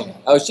awesome. in Michigan.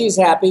 Oh, she's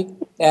happy?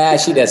 Yeah,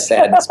 she does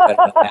sadness better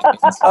than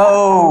happiness.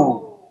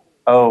 Oh.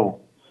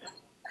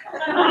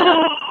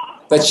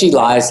 But she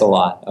lies a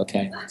lot,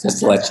 okay? Just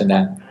to let you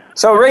know.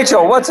 So,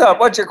 Rachel, what's up?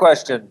 What's your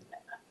question?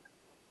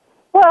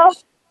 Well,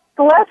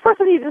 the last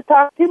person you just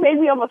talked to made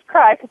me almost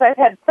cry because I've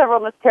had several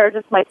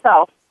miscarriages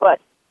myself.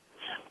 But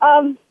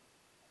I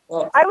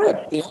was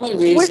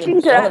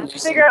wishing to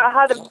figure out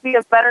how to be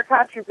a better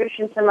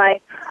contribution to my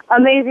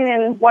amazing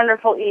and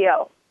wonderful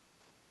EO.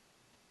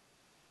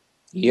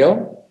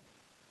 EO?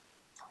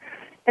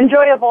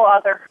 Enjoyable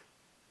other.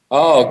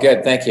 Oh,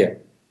 good. Thank you.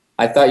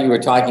 I thought you were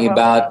talking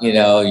about,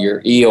 your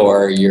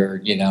Eeyore, your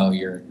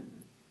Tigger.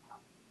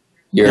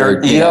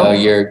 Eeyore.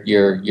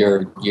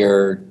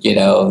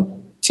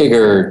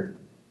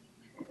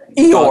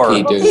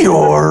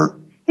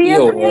 He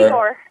is an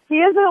Eeyore. He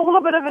is a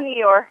little bit of an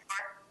Eeyore.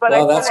 But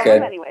well, that's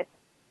good. Anyway.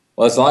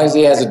 Well, as long as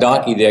he has a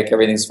donkey dick,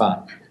 everything's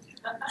fine.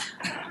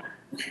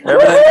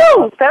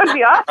 Woo-hoo! That would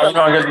be awesome. I'm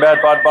going to get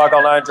bad pod, bog,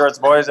 all nine, shorts,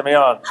 boys, and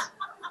beyond.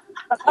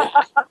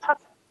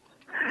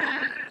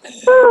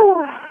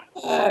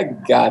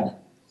 God.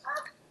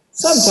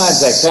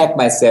 Sometimes I crack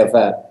myself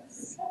up.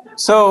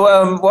 So,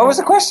 what was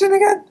the question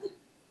again?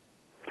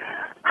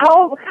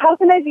 How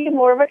can I be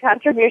more of a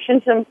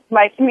contribution to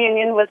my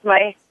communion with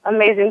my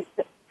amazing,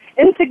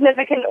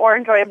 insignificant, or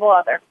enjoyable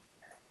other?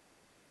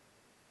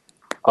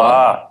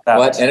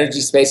 What energy,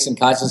 space, and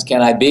conscience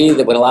can I be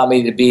that would allow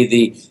me to be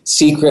the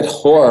secret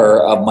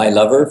horror of my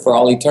lover for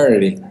all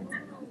eternity?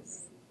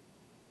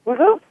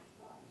 Woohoo!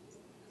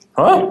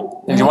 Huh?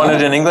 Did you want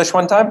it in English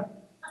one time?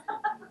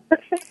 Did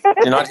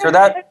you not hear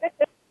that?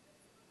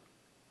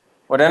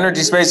 What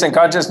energy, space, and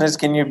consciousness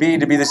can you be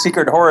to be the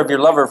secret horror of your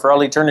lover for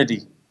all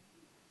eternity?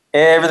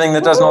 Everything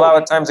that doesn't allow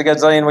it times a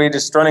gazillion, will you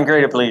destroy and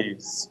create it,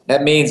 please?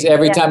 That means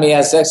every time he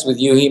has sex with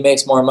you, he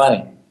makes more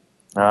money.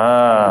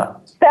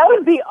 That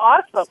would be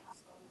awesome.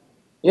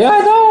 Yeah,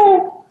 I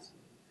know.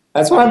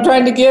 That's what I'm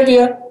trying to give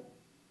you.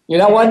 You're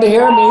not wanting to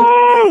hear me.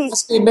 You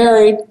must be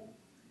married.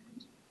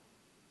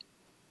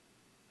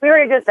 We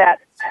already did that.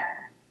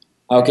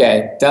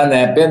 Okay, done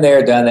that. Been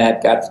there, done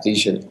that. Got the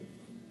T-shirt.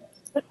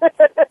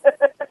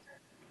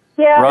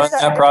 Yeah. Run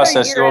that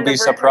process. You will be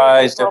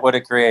surprised at what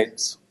it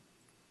creates.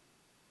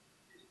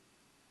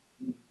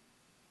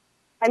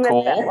 I missed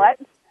Cool. that. What?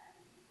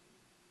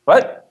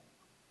 What?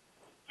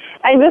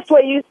 I missed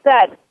what you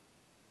said.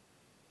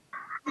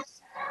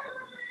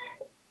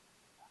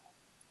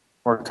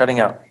 We're cutting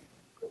out.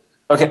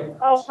 Okay.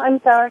 Oh,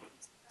 I'm sorry.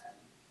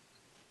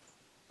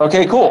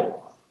 Okay,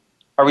 cool.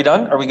 Are we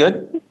done? Are we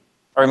good?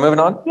 Are we moving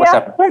on? What's Yeah,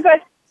 happening? we're good.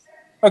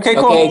 Okay,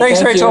 cool. Okay, Thanks,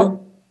 thank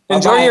Rachel. you.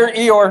 Enjoy Bye-bye. your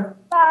Eeyore.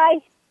 Bye.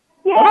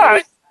 Yeah.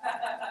 Bye.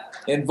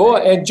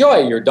 Enjoy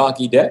your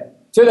donkey dick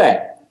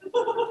today.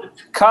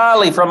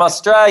 Carly from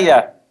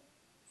Australia.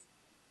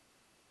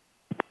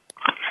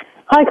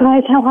 Hi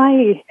guys, how are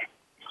you?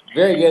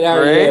 Very good. How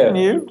are Great. you? And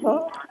you?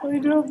 Oh, how are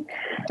you doing?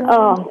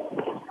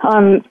 Oh,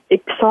 I'm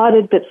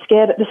excited but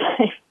scared at the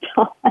same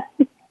time.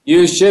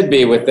 You should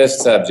be with this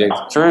subject.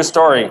 True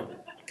story.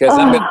 Because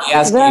I'm going to be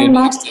asking very you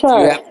much next if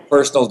so. you have a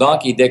personal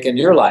donkey dick in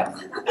your life.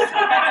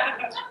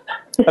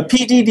 A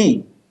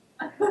PDD.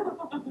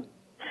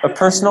 A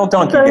personal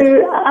donkey So,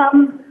 dick.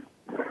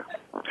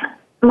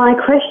 my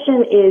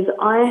question is,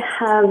 I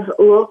have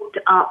looked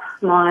up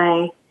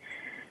my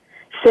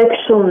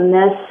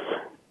sexualness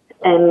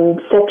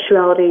and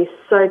sexuality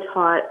so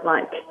tight,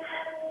 like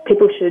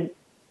people should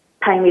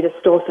pay me to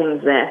store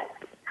things there.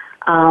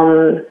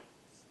 And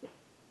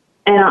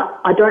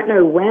I don't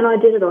know when I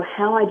did it or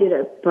how I did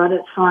it, but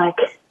it's like,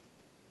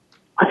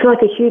 I feel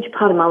like a huge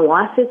part of my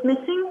life is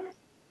missing.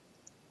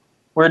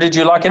 Where did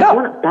you lock it I up?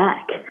 want it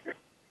back.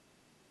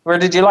 Where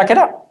did you lock it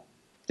up?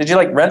 Did you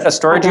rent a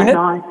storage I don't unit?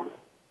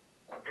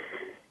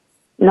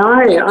 know.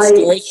 No, A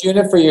storage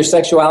unit for your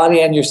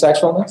sexuality and your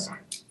sexualness?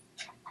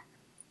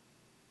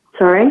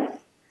 Sorry?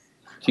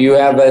 Do you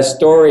have a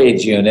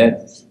storage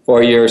unit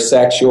for your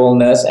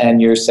sexualness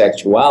and your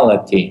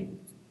sexuality?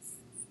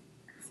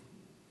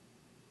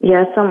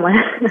 Yeah,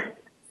 somewhere.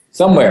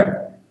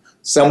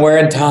 Somewhere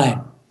in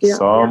time. Yeah.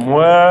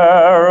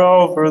 Somewhere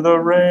over the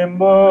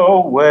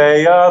rainbow,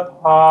 way up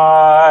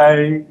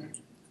high.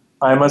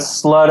 I'm a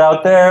slut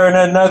out there in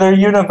another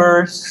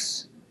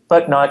universe,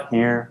 but not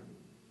here.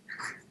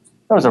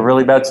 That was a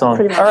really bad song.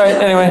 All right,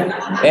 anyway.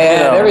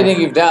 And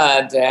everything you've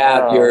done to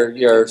have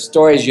your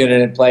storage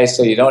unit in place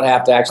so you don't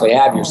have to actually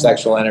have your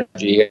sexual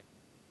energy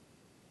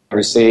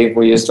receive,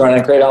 we're just trying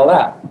to create all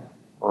that.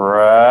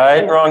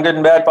 Right, wrong, good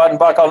and bad, pot and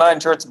pock, all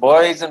nine shirts,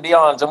 boys and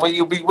beyonds. And will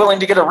you be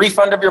willing to get a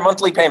refund of your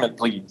monthly payment,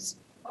 please?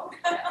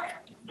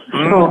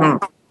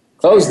 Mm-hmm.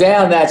 Close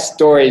down that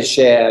storage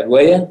shed,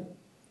 will you?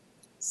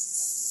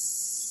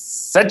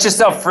 Set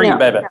yourself free,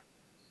 baby.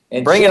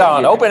 And bring it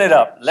on. Open it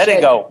up. Let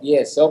it go.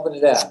 Yes, open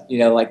it up.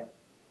 Like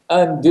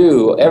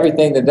undo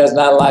everything that does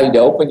not allow you to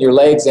open your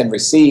legs and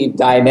receive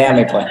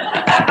dynamically.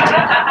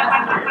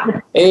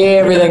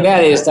 Everything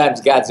that is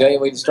times Godzilla,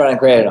 we just try to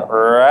create it all.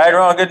 Right,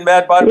 wrong, good and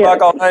bad, pot and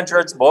pock, all nine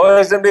shirts,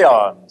 boys and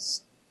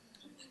beyonds.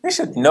 They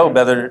should know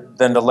better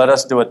than to let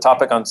us do a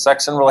topic on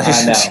sex and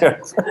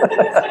relationships.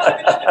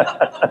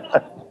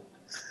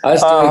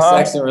 Us doing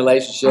sex and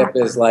relationship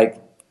is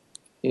like,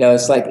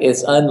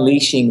 it's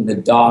unleashing the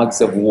dogs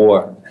of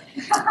war.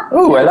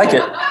 Ooh, I like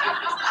it.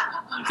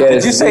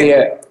 Because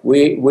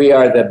we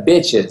are the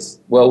bitches.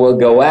 Well, we'll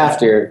go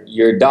after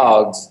your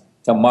dogs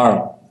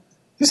tomorrow.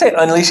 You say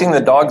unleashing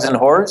the dogs and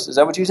whores? Is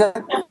that what you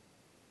said?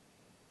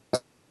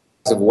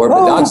 Of war,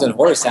 but dogs and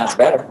whores sounds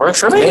better. Works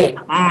for me.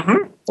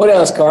 Mm-hmm. What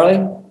else,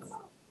 Carly?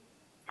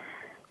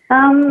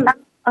 I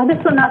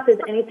just don't know if there's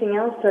anything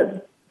else that's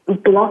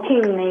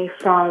blocking me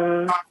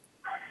from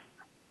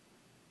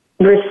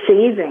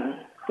receiving,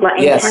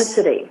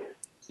 intensity.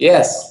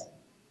 Yes.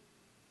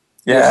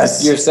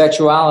 Your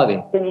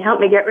sexuality. Can you help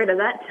me get rid of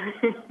that?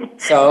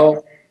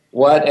 So,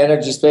 what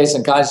energy, space,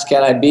 and conscious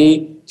can I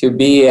be to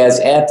be as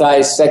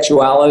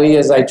anti-sexuality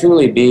as I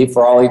truly be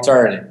for all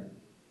eternity?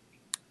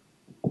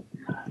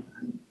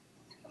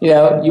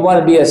 You want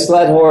to be a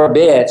slut, whore,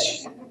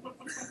 bitch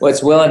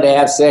what's willing to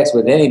have sex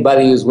with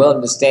anybody who's willing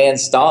to stand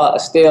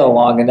still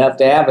long enough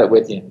to have it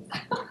with you.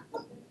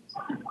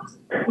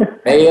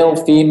 Male,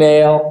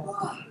 female,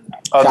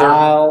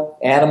 child,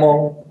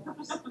 animal,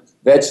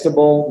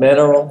 vegetable,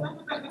 mineral.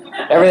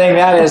 Everything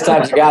that is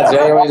times God's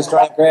way, we're just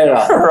trying to create it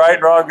all.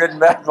 Right, wrong, good and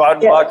bad, bottom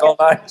block, all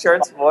nine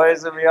shirts,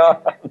 boys and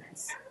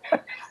beyonds.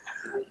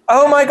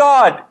 Oh my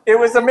God, it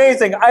was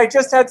amazing. I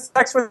just had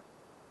sex with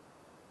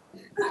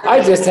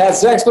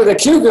a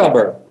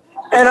cucumber.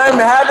 And I'm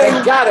having...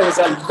 Thank God it was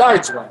a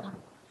large one.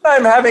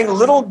 I'm having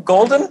little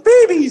golden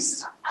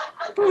babies.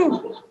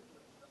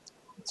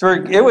 So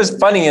it was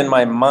funny in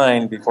my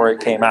mind before it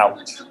came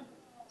out.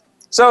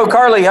 So,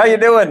 Carly, how you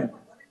doing?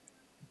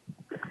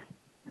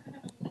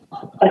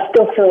 I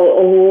still feel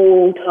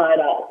all tied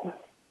up.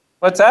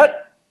 What's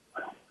that?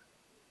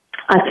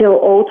 I feel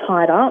all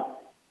tied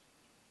up.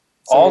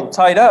 All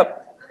tied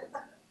up?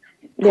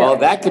 Yeah. Well,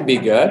 that could be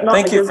good.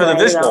 Thank you for the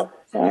visual.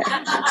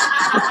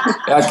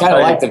 I kind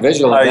of like the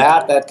visual of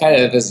that. That kind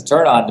of is a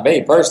turn on to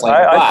me personally.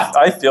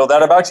 I feel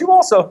that about you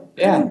also.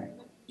 Yeah.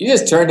 You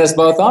just turned us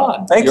both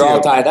on. Thank you. You're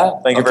all tied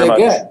up. Thank you very much.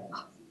 Good.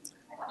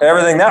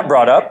 Everything that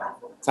brought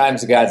up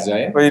Times of God's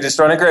million. Will you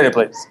destroy and create it,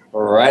 please?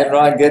 Right and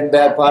wrong, good and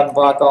bad, pot and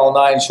pock, all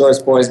nine, shorts,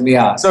 boys, and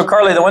beyond. So,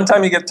 Carly, the one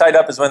time you get tied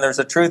up is when there's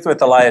a truth with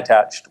a lie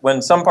attached.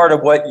 When some part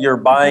of what you're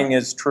buying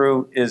is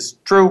true,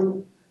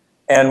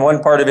 and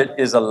one part of it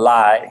is a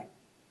lie.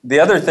 The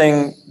other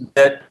thing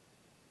that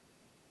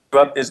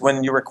is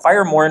when you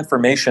require more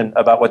information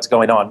about what's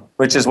going on,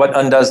 which is what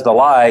undoes the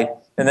lie.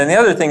 And then the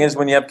other thing is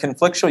when you have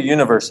conflictual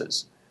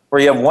universes,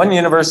 where you have one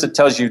universe that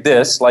tells you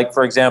this, like,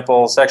 for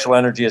example, sexual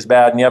energy is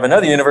bad, and you have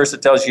another universe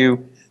that tells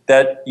you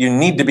that you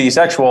need to be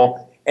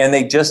sexual, and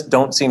they just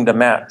don't seem to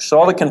match. So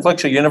all the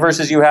conflictual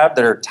universes you have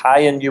that are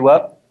tying you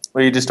up,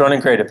 will you destroy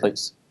and create it,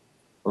 please?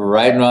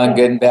 Right and wrong,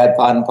 good and bad,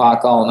 pot and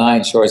pock, all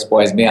nine, shorts,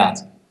 boys, and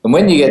beyonds. And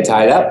when you get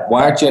tied up,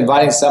 why aren't you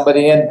inviting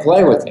somebody in to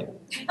play with you?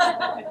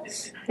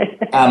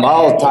 I'm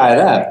all tied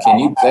up. Can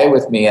you play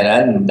with me and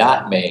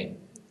unknot me?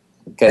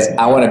 Because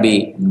I want to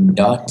be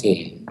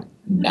naughty,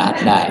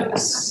 not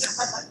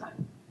nice.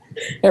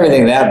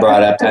 Everything that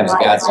brought up times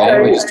God's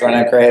name, we're just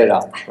trying to create it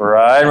all.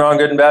 Right, wrong,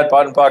 good and bad,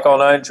 pot and pock, all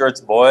nine,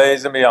 shorts,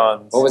 boys, and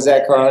beyonds. What was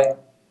that, Carly?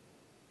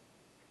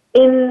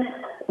 In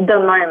the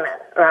moment,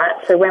 right?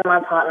 So when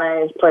my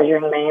partner is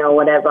pleasuring me or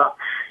whatever,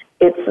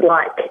 it's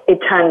like it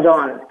turns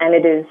on and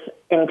it is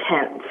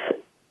intense.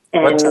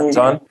 And what turns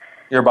on?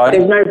 Your body?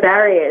 There's no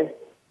barriers.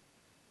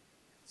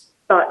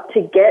 But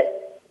to get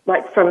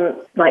from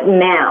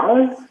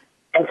now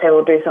and say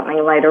we'll do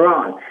something later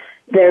on,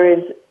 there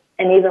is,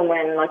 and even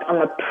when I'm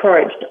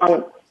approached,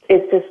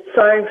 it's just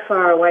so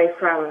far away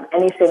from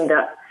anything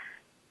that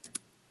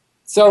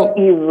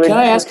you would can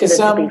I ask you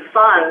consider something? to be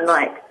fun.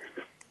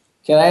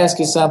 Can I ask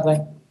you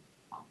something?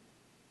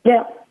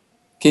 Yeah.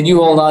 Can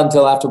you hold on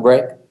until after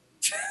break?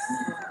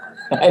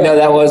 I know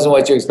that wasn't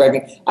what you're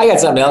expecting. I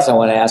got something else I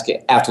want to ask you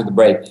after the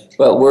break,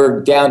 but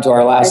we're down to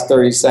our last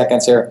 30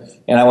 seconds here,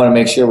 and I want to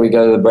make sure we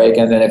go to the break,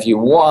 and then if you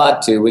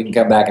want to, we can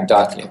come back and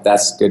talk to you, if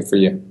that's good for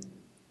you.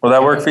 Will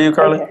that work for you,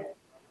 Carly? Okay.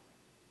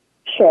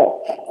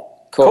 Sure.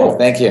 Cool.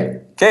 Thank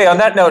you. Okay, on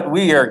that note,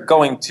 we are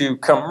going to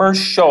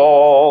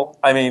commercial.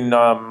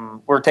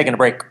 We're taking a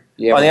break.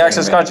 Yeah, on the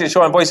Access Consciousness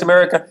Show on Voice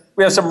America.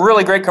 We have some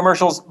really great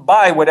commercials.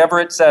 Buy whatever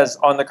it says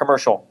on the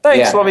commercial. Thanks.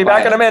 Yeah, we'll be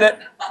back in a minute.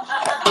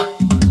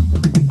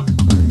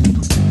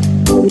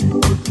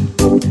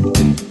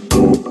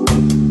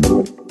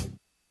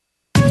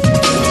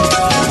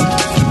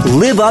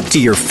 Live up to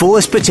your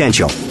fullest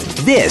potential.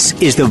 This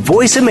is the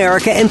Voice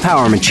America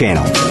Empowerment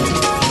Channel.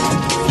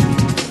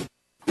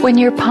 When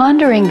you're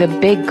pondering the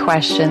big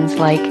questions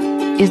like,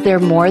 is there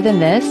more than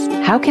this?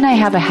 How can I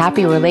have a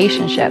happy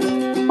relationship?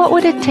 What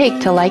would it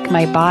take to like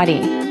my body?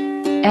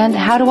 And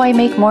how do I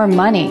make more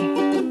money?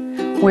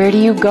 Where do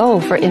you go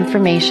for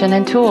information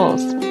and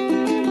tools?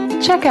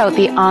 Check out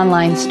the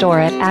online store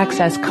at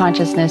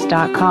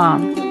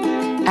accessconsciousness.com.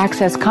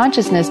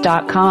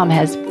 AccessConsciousness.com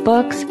has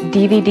books,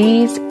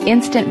 DVDs,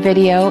 instant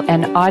video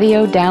and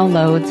audio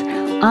downloads,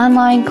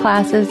 online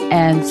classes,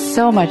 and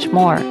so much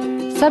more.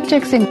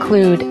 Subjects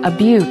include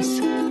abuse,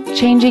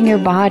 changing your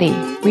body,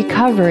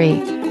 recovery,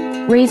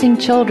 raising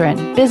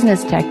children,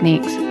 business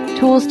techniques,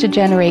 tools to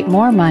generate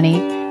more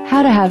money,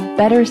 how to have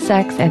better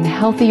sex and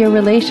healthier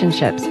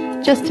relationships,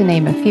 just to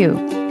name a few.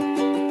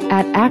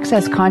 At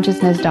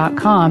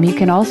AccessConsciousness.com, you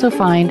can also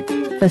find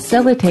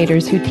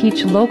facilitators who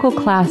teach local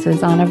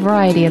classes on a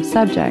variety of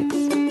subjects.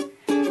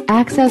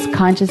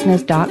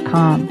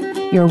 AccessConsciousness.com,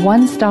 your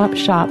one-stop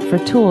shop for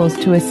tools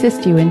to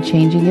assist you in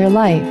changing your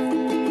life.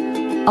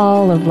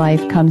 All of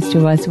life comes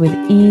to us with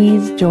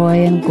ease,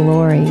 joy, and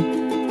glory.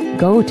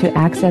 Go to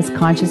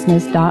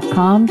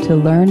AccessConsciousness.com to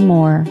learn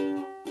more.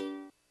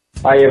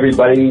 Hi,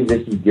 everybody.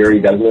 This is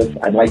Gary Douglas.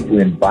 I'd like to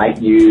invite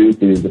you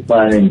to the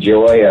fun and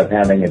joy of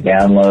having a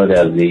download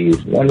of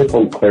these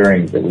wonderful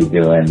clearings that we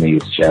do in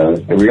these shows.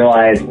 I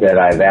realize that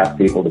I've asked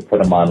people to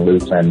put them on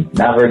loose, and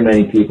not very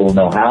many people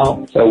know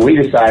how. So we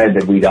decided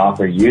that we'd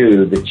offer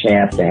you the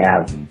chance to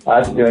have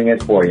us doing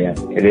it for you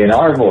and in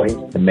our voice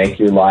to make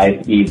your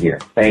life easier.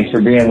 Thanks for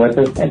being with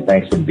us, and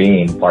thanks for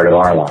being part of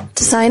our life.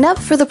 To sign up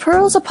for the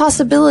Pearls of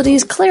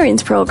Possibilities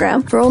Clearings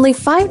Program for only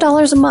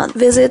 $5 a month,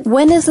 visit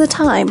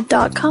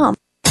whenisthetime.com.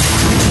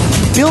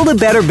 Build a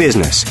better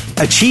business.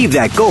 Achieve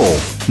that goal.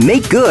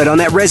 Make good on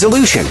that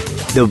resolution.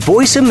 The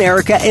Voice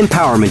America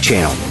Empowerment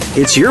Channel.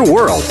 It's your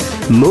world.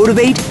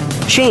 Motivate,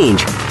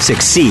 change,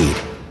 succeed.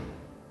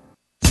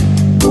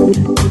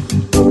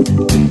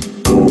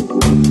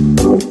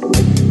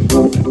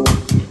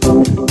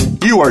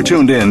 You are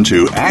tuned in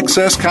to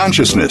Access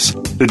Consciousness.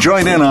 To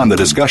join in on the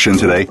discussion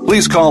today,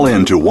 please call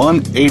in to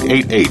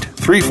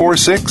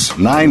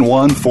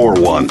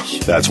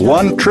 1-888-346-9141. That's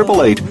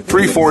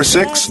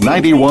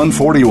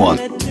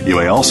 1-888-346-9141. You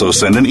may also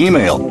send an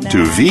email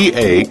to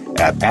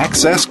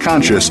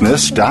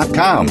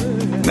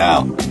va@accessconsciousness.com.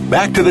 Now,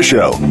 back to the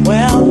show.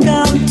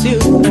 Welcome to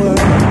the world.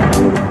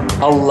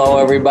 Hello,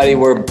 everybody.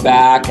 We're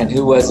back. And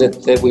who was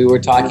it that we were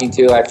talking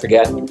to? I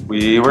forget.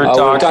 We were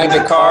talking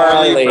to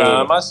Carly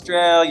from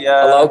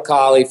Australia. Hello,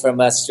 Carly from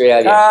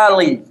Australia.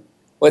 Carly.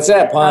 What's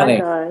that,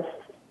 Pawnee?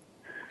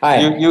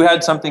 Hi. You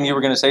had something you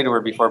were going to say to her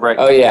before break.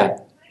 Oh, yeah.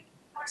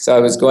 So I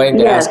was going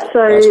to ask a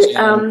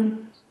question.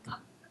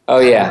 Oh,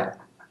 yeah.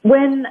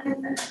 When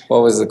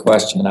What was the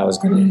question I was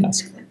going to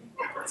ask?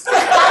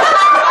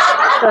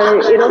 so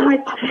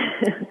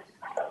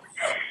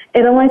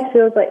it almost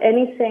feels like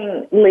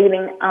anything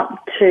leading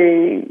up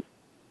to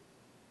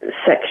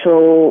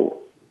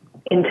sexual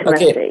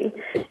intimacy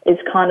is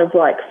kind of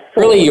like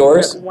really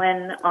yours. But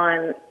when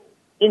I'm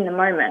in the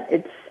moment,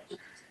 it's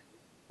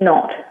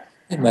not.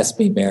 It must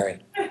be Mary.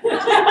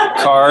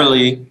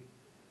 Carly,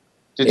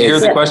 did you hear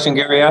the question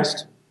Gary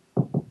asked?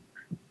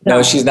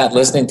 No, she's not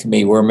listening to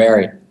me. We're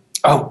married.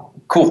 Oh,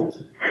 cool.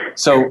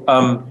 So,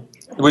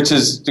 which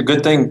is a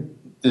good thing.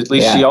 At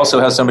least she also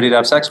has somebody to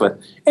have sex with.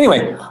 Anyway.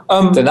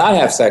 To not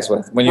have sex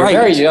with. When you're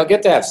married, you don't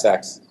get to have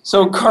sex.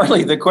 So,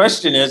 Carly, the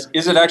question is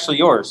it actually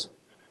yours?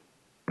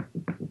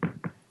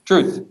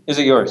 Truth, is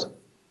it yours?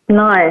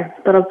 No,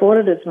 but I bought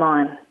it as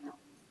mine.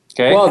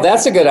 Okay. Well,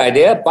 that's a good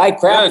idea. Buy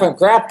crap from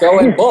Crapco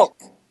in bulk.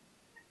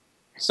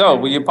 So,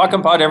 will you puck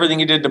and pot everything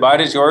you did to buy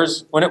it as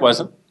yours when it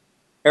wasn't?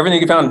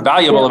 Everything you found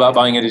valuable about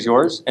buying it is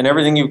yours, and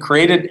everything you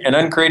created and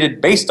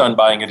uncreated based on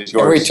buying it is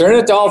yours. And return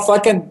it to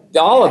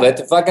all of it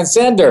to fucking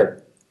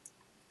sender.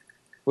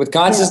 With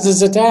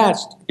consciousness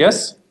attached.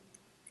 Yes?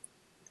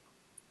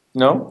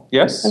 No?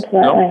 Yes? Absolutely.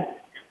 No?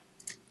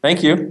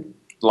 Thank you.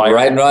 Liar.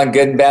 Right and wrong,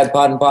 good and bad,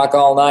 pot and pock,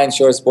 all nine,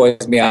 shorts,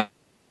 boys, me out.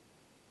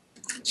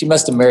 She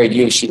must have married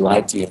you. She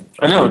lied to you.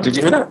 I know. Did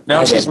you hear that?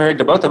 Now she's married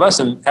to both of us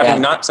and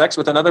having not sex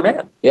with another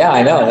man. Yeah,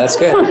 I know. That's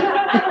good.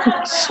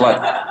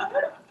 Slut.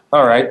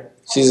 All right.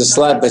 She's a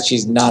slut, but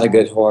she's not a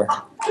good whore.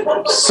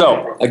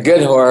 So a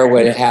good whore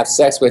would have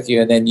sex with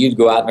you, and then you'd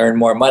go out and earn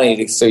more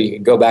money so you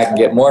could go back and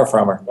get more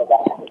from her.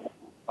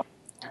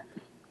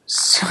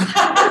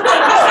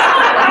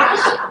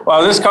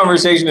 Wow, this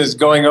conversation is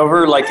going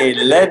over like a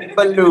lead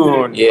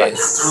balloon.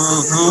 Yes.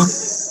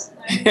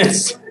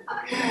 Mm-hmm.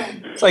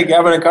 It's like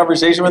having a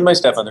conversation with my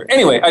stepmother.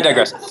 Anyway, I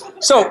digress.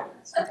 So,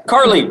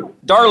 Carly,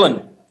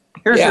 darling,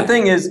 here's the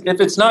thing is,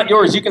 if it's not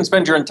yours, you can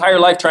spend your entire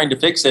life trying to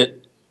fix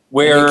it.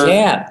 Where you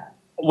can.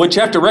 What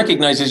you have to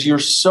recognize is you're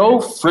so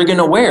friggin'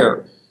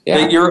 aware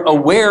that you're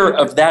aware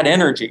of that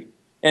energy.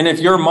 And if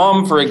your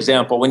mom, for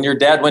example, when your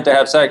dad went to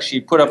have sex,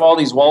 she put up all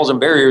these walls and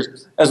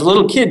barriers. As a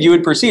little kid, you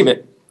would perceive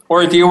it.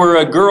 Or if you were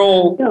a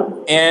girl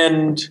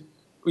and,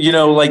 you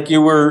know, like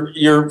you were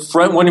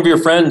one of your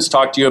friends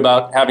talked to you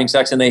about having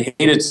sex and they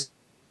hated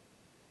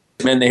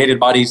men, they hated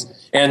bodies.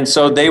 And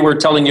so they were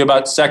telling you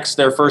about sex,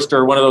 their first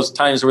or one of those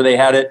times where they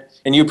had it,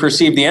 and you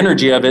perceived the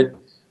energy of it.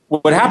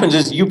 What happens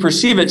is you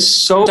perceive it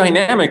so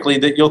dynamically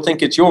that you'll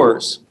think it's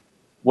yours.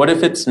 What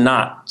if it's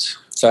not?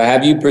 So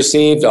have you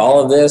perceived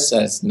all of this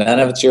and none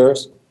of it's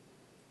yours?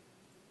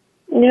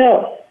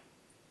 No.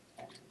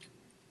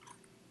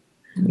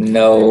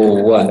 No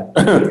what?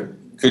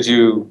 Could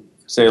you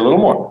say a little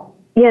more?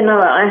 Yeah,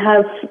 no, I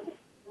have.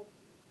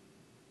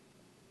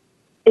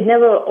 It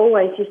never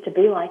always used to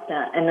be like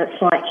that. And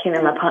it's like, you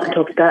know, my partner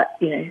talks about,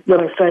 you know,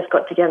 when we first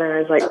got together,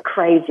 it was like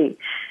crazy.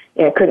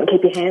 You know, couldn't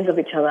keep your hands off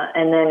each other.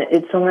 And then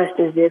it's almost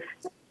as if,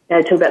 you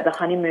know, talk about the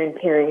honeymoon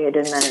period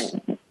and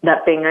then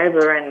that being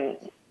over and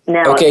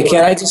now. Okay,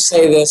 can I just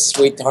say this,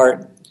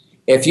 sweetheart?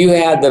 If you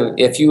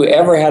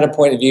ever had a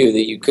point of view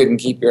that you couldn't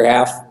keep your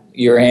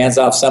hands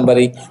off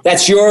somebody,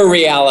 that's your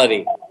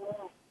reality.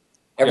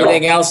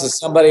 Everything else is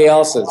somebody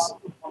else's.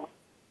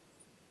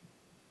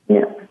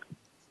 Yeah.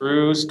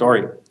 True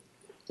story.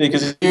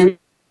 Because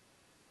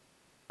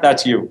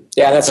that's you.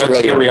 Yeah, that's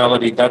your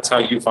reality. That's how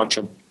you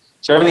function.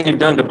 So everything you've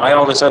done to buy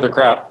all this other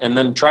crap and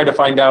then try to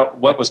find out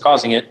what was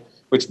causing it,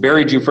 which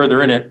buried you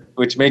further in it,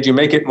 which made you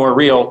make it more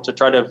real to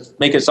try to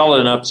make it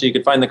solid enough so you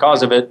could find the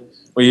cause of it,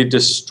 will you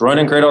destroy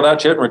and create all that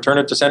shit and return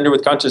it to sender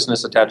with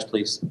consciousness attached,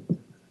 please?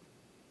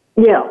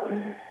 Yeah.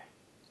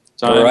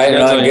 So right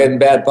on good and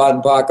bad, pot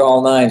and pock,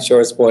 all nine,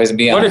 shorts, boys, and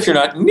beyond. What if you're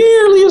not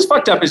nearly as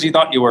fucked up as you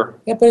thought you were?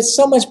 Yeah, but it's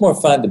so much more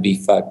fun to be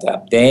fucked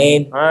up,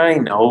 Dane. I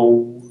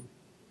know.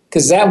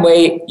 Because that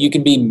way you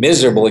can be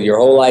miserable your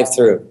whole life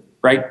through.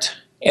 Right.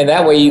 And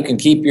that way you can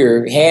keep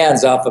your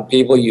hands off of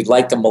people you'd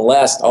like to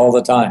molest all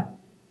the time.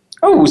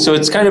 Oh, so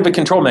it's kind of a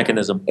control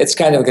mechanism. It's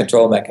kind of a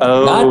control mechanism.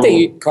 Oh. Not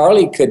that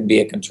Carly couldn't be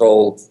a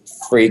control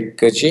freak,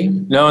 could she?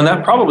 No, and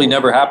that probably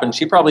never happened.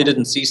 She probably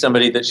didn't see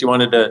somebody that she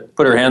wanted to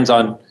put her hands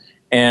on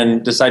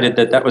and decided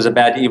that that was a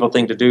bad, evil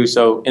thing to do,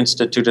 so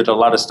instituted a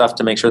lot of stuff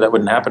to make sure that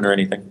wouldn't happen or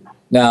anything.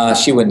 No,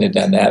 she wouldn't have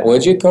done that.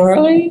 Would you,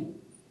 Carly?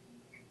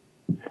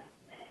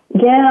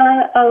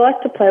 Yeah, I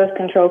like to play with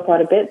control quite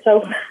a bit,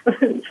 so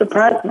it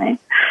surprised me.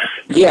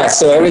 Yeah,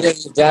 so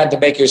everything's done to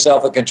make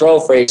yourself a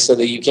control freak so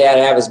that you can't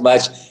have as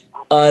much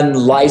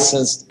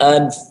unlicensed,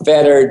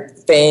 unfettered,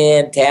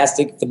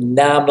 fantastic,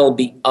 phenomenal,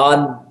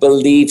 beyond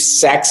belief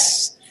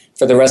sex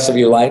for the rest of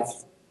your life.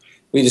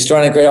 We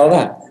destroy and create all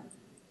that.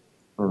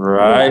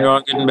 Right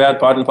on, good and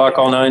bad, pot and pock,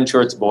 all nine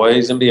shorts,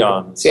 boys and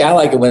beyond. See, I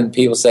like it when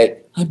people say,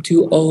 I'm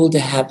too old to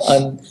have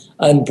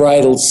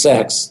unbridled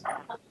sex.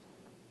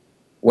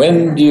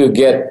 When do you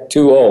get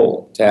too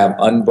old to have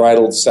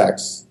unbridled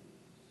sex?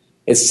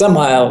 It's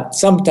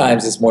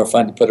sometimes it's more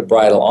fun to put a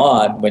bridle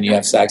on when you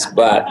have sex,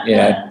 but, you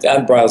know,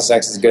 unbridled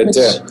sex is good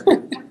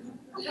too.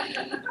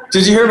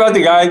 Did you hear about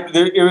the guy?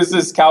 It was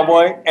this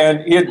cowboy,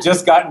 and he had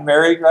just gotten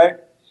married, right?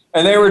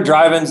 And they were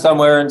driving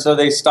somewhere, and so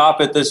they stop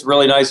at this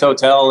really nice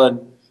hotel, and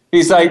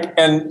he's like,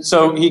 and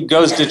so he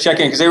goes to check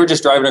in, because they were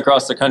just driving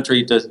across the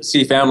country to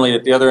see family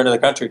at the other end of the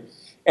country.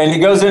 And he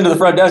goes into the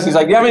front desk, he's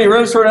like, "You have any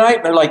rooms for tonight?"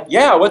 And they're like,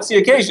 "Yeah, what's the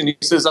occasion?" He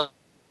says, "I'm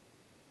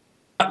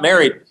not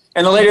married."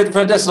 And the lady at the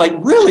front desk is like,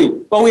 "Really?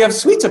 Well, we have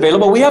suites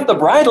available. We have the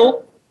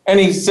bridal." And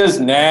he says,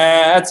 "Nah,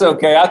 that's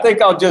okay. I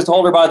think I'll just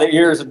hold her by the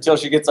ears until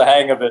she gets a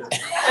hang of it."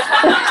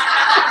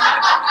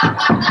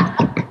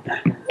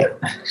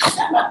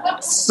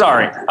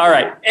 Sorry. All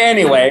right.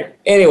 Anyway,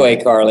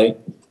 Carly.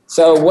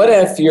 So what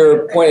if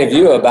your point of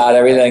view about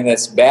everything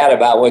that's bad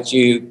about what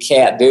you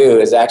can't do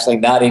is actually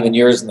not even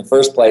yours in the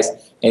first place,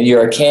 and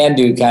you're a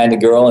can-do kind of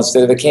girl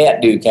instead of a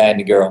can't-do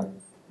kind of girl?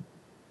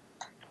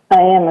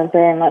 I am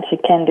very much a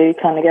can-do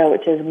kind of girl,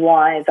 which is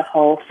why the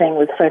whole thing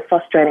was so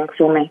frustrating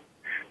for me.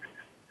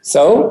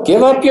 So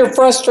give up your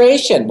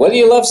frustration. What do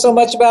you love so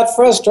much about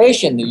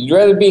frustration? You'd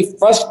rather be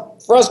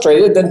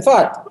frustrated than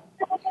fucked.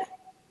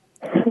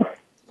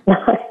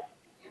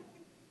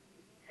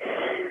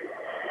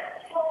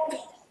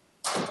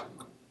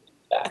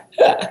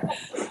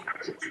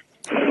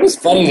 It was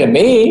funny to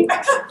me.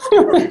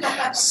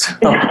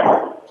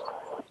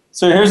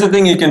 So here's the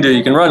thing you can do.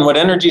 You can run, what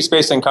energy,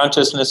 space, and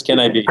consciousness can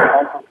I be?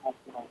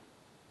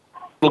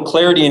 Little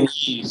clarity and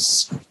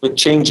ease with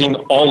changing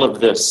all of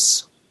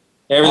this.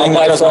 Everything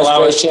that doesn't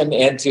allow frustration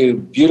into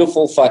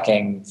beautiful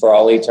fucking for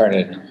all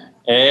eternity.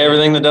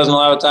 Everything that doesn't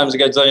allow it times a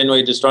gazillion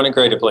way, just run and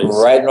create it, please.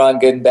 Right and wrong,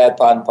 good and bad,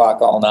 pot and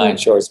pock, all nine,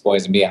 shorts,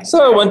 boys, and beyond.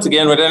 So once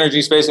again, what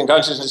energy, space, and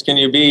consciousness can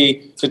you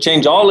be to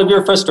change all of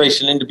your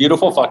frustration into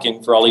beautiful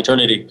fucking for all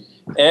eternity?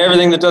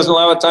 Everything that doesn't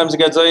allow it times a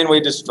gazillion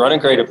way, just run and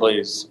create it,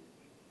 please.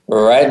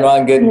 Right and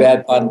wrong, good and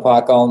bad, pot and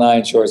pock, all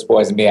nine, shorts,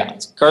 boys, and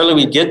beyond. Carly,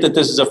 we get that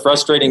this is a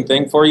frustrating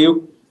thing for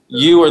you.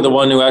 You are the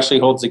one who actually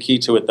holds the key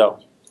to it, though.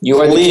 You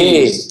are the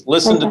key. Please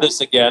listen to this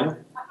again,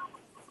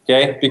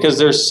 okay? Because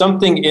there's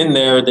something in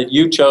there that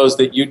you chose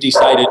that you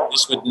decided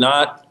this would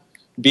not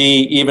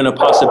be even a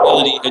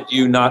possibility had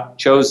you not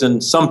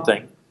chosen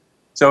something.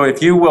 So if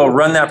you will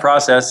run that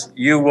process,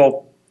 you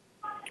will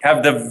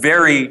have the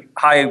very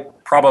high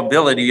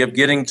probability of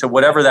getting to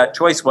whatever that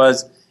choice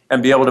was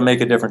and be able to make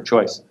a different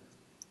choice.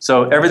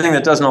 So everything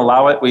that doesn't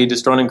allow it, will you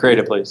just run and create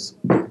it, please?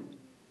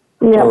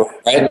 Yeah.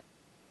 Right?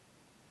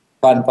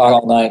 Pot and pock,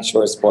 all nine,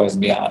 shorts, boys,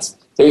 and beyond.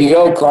 There you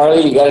go,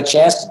 Carly. You got a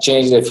chance to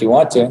change it if you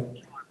want to.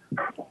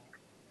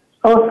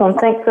 Awesome.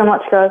 Thanks so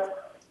much, guys.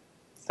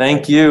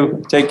 Thank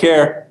you. Take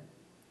care.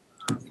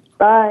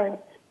 Bye.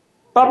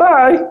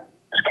 Bye-bye.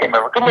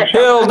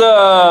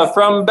 Hilda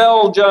from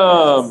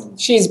Belgium.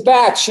 She's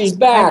back. She's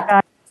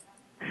back.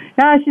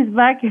 Yeah, she's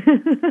back.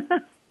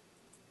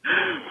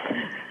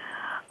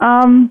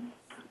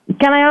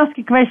 Can I ask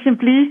a question,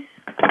 please?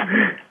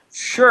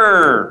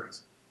 Sure.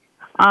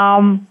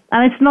 And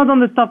it's not on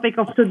the topic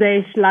of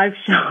today's live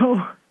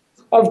show.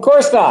 Of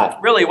course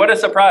not. Really, what a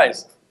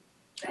surprise.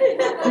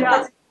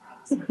 Yeah.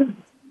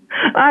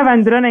 I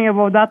went running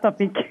about that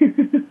topic.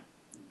 You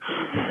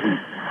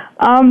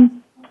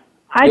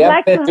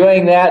haven't been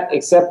doing that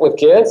except with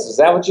kids? Is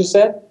that what you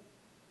said?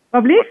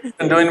 Probably.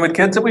 Been doing with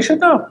kids that we should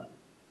know.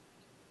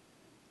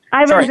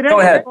 Sorry, go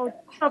ahead. About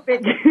the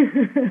topic.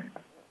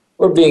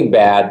 We're being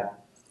bad.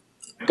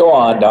 Go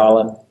on,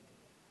 darling.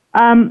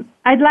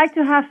 I'd like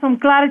to have some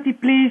clarity,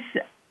 please,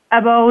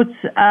 about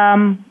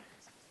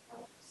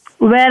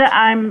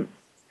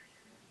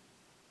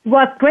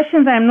what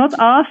questions I'm not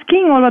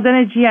asking or what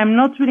energy I'm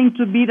not willing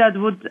to be that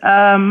would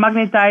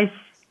magnetize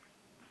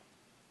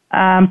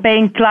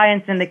paying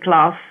clients in the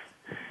class.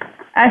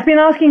 I've been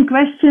asking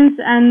questions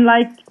and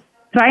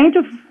trying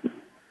to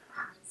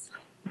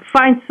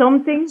find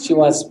something. She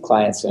wants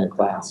clients in her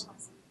class.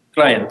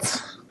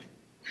 Clients.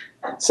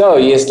 So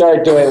you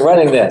start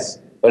running this.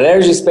 What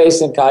energy,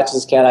 space, and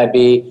consciousness can I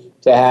be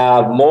to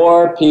have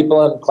more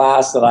people in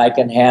class than I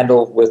can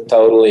handle with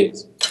total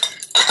ease?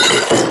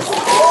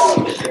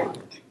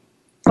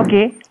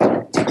 Okay.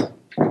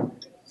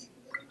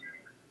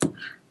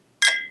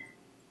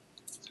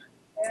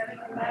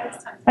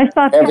 I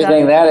start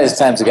everything that is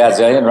times a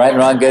godzillion, right and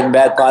wrong, good and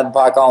bad, pot and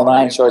pock, all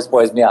nine, shorts,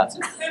 boys, and beyond.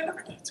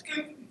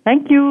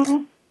 Thank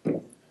you.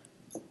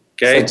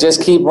 Okay. So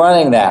just keep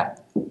running that.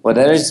 What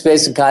energy,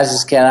 space, and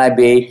consciousness can I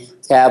be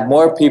to have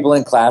more people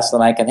in class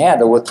than I can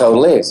handle with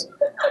total ease?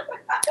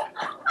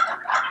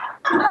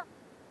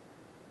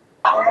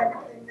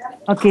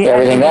 Okay.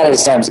 Everything that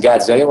is times a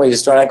godzillion, we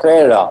just try to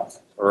create it all.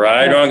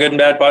 Right, wrong, good and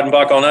bad, pot and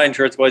pock, all nine,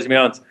 shorts, boys, and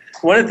beyonds.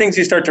 One of the things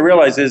you start to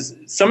realize is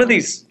some of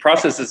these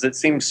processes that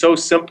seem so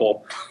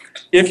simple,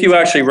 if you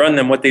actually run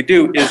them, what they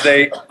do is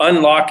they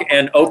unlock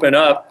and open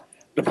up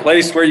the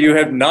place where you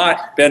have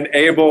not been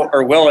able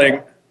or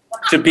willing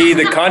to be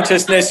the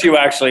consciousness you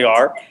actually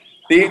are,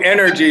 the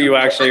energy you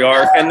actually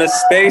are, and the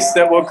space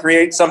that will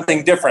create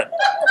something different.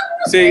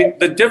 See,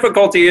 the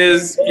difficulty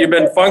is you've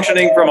been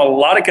functioning from a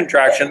lot of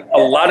contraction, a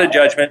lot of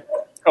judgment,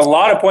 a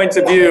lot of points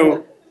of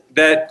view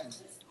that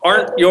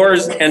aren't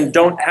yours and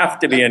don't have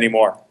to be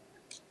anymore.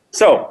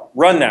 So,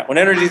 run that. When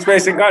energy,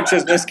 space, and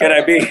consciousness can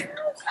I be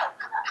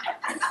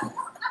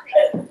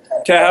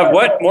To have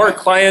what? More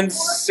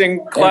clients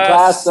in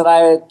class than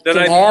I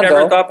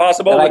ever thought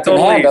possible with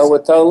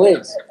Total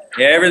Leads.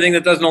 Yeah, everything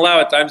that doesn't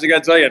allow it. Times a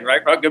gazillion,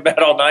 right? Wrong, good, bad,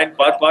 all nine,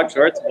 block,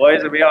 shorts,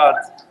 boys, and beyond.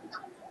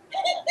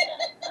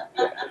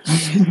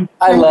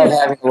 I love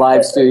having a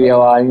live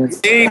studio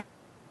audience. Dead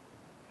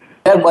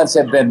ones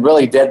have been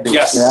really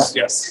deadbeats.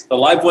 Yes. The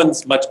live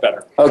one's much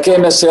better. Okay,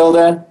 Miss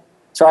Hilda.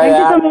 Try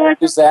that.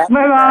 Use that.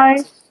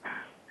 Bye-bye.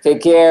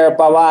 Take care.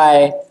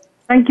 Bye-bye.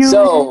 Thank you.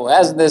 So,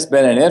 hasn't this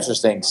been an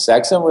interesting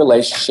sex and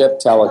relationship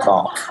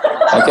telecom?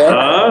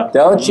 Okay?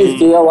 Don't you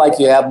feel like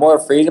you have more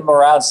freedom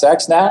around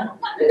sex now?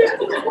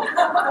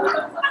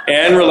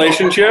 And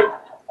relationship?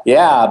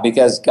 Yeah,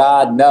 because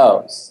God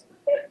knows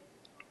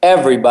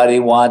everybody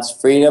wants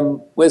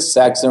freedom with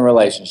sex and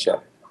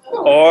relationship.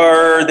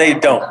 Or they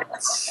don't.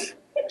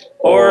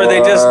 Or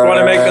they just want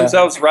to make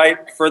themselves right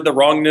for the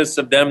wrongness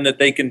of them that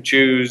they can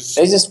choose.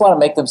 They just want to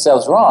make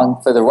themselves wrong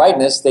for the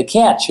rightness they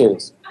can't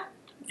choose.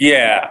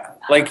 Yeah,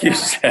 like you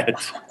said.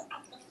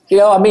 You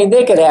know, I mean,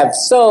 they could have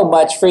so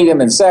much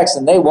freedom in sex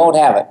and they won't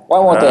have it. Why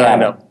won't they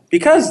have it?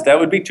 Because that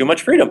would be too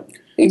much freedom.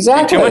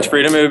 Exactly. Too much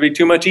freedom, it would be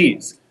too much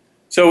ease.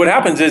 So what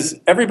happens is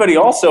everybody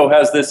also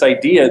has this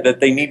idea that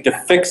they need to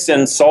fix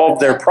and solve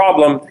their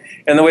problem.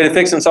 And the way to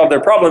fix and solve their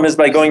problem is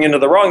by going into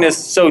the wrongness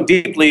so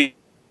deeply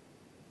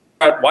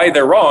about why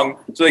they're wrong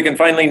so they can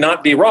finally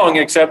not be wrong,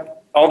 except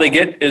all they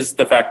get is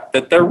the fact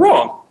that they're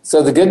wrong.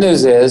 So the good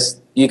news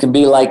is you can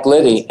be like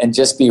Liddy and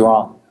just be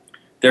wrong.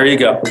 There you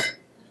go.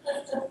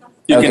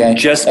 You can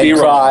just be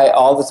wrong. And cry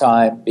all the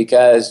time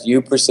because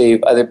you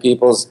perceive other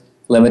people's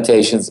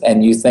limitations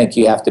and you think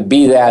you have to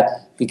be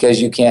that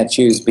because you can't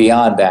choose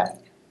beyond that.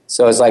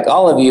 So it's like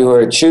all of you who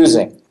are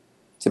choosing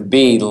to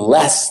be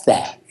less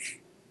than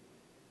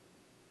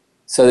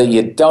so that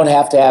you don't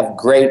have to have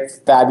great,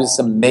 fabulous,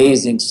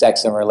 amazing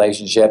sex and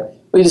relationship.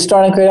 We just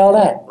start and create all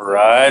that.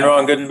 Right and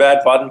wrong, good and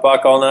bad, pot and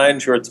pock, all nine,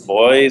 shorts,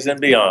 boys, and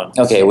beyond.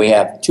 Okay, we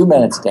have 2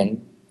 minutes,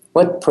 Dane.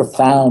 What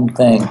profound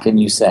thing can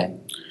you say?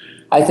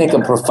 I think a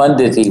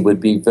profundity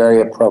would be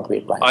very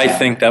appropriate right now. I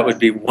think that would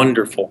be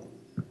wonderful.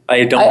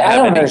 I don't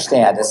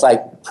understand. It's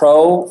like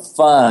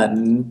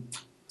pro-fun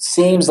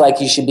seems like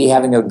you should be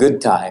having a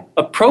good time.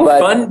 A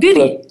pro-fun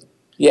ditty.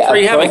 Yeah, where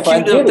you have a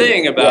cute little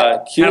thing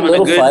about having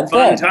a good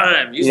fun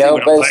time. You know,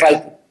 but it's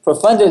like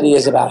profundity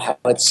is about how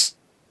it's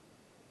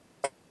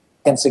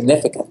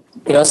insignificant.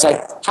 You know, it's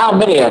like how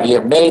many of you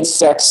have made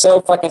sex so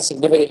fucking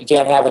significant you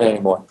can't have it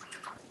anymore?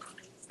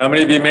 How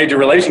many of you made your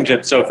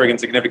relationship so friggin'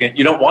 significant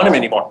you don't want them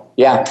anymore?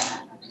 Yeah.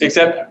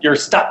 Except you're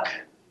stuck.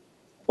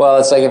 Well,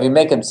 it's like if you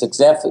make them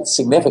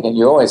significant,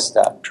 you're always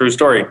stuck. True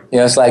story. You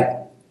know, it's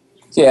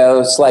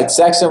like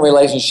sex and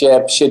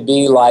relationship should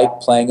be like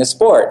playing a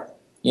sport.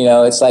 You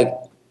know, it's like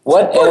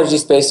what energy,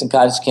 space, and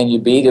consciousness can you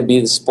be to be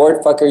the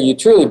sport fucker you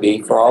truly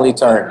be for all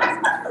eternity?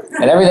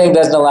 And everything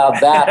doesn't allow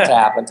that to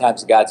happen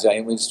times of God's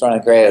zillion. We just trying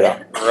to create it all.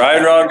 Right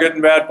and wrong, good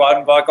and bad, pot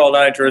and pock, all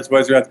nine, shorts,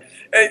 boys, and beyond.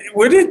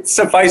 Would it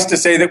suffice to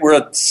say that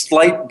we're a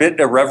slight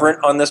bit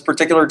irreverent on this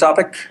particular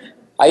topic?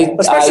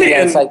 Especially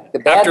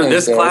after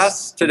this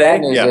class today? The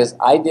bad news is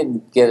I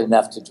didn't get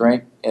enough to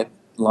drink at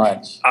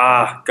lunch.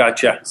 Ah,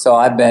 gotcha. So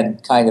I've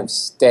been kind of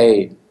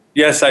stayed.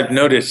 Yes, I've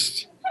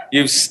noticed.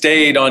 You've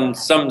stayed on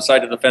some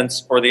side of the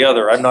fence or the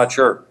other. I'm not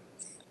sure.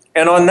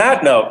 And on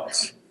that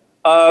note,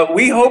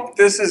 we hope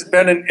this has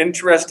been an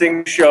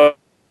interesting show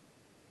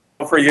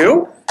for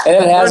you.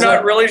 And we're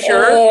not really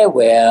sure.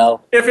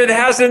 Well. If it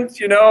hasn't,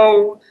 you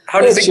know, how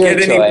does it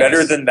get any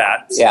better than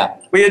that? Yeah.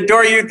 We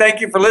adore you.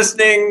 Thank you for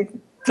listening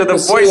to the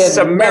Voice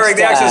America,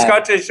 the Access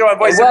Conscious Show on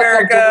Voice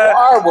America. Welcome to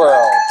our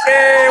world.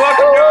 Hey,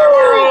 welcome to our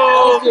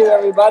world. Thank you,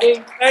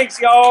 everybody. Thanks,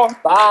 y'all.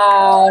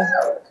 Bye.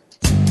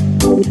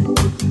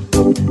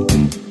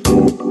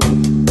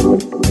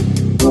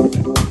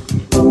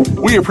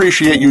 We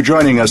appreciate you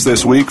joining us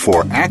this week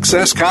for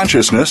Access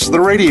Consciousness,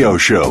 the radio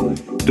show.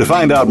 To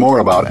find out more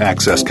about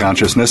Access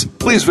Consciousness,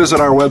 please visit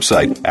our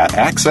website at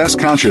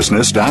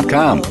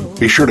accessconsciousness.com.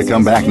 Be sure to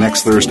come back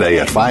next Thursday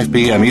at 5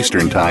 p.m.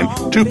 Eastern Time,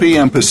 2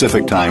 p.m.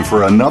 Pacific Time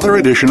for another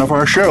edition of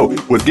our show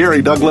with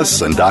Gary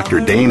Douglas and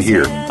Dr. Dane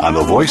here on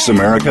the Voice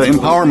America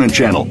Empowerment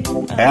Channel.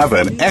 Have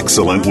an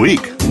excellent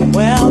week.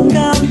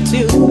 Welcome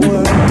to the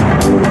world.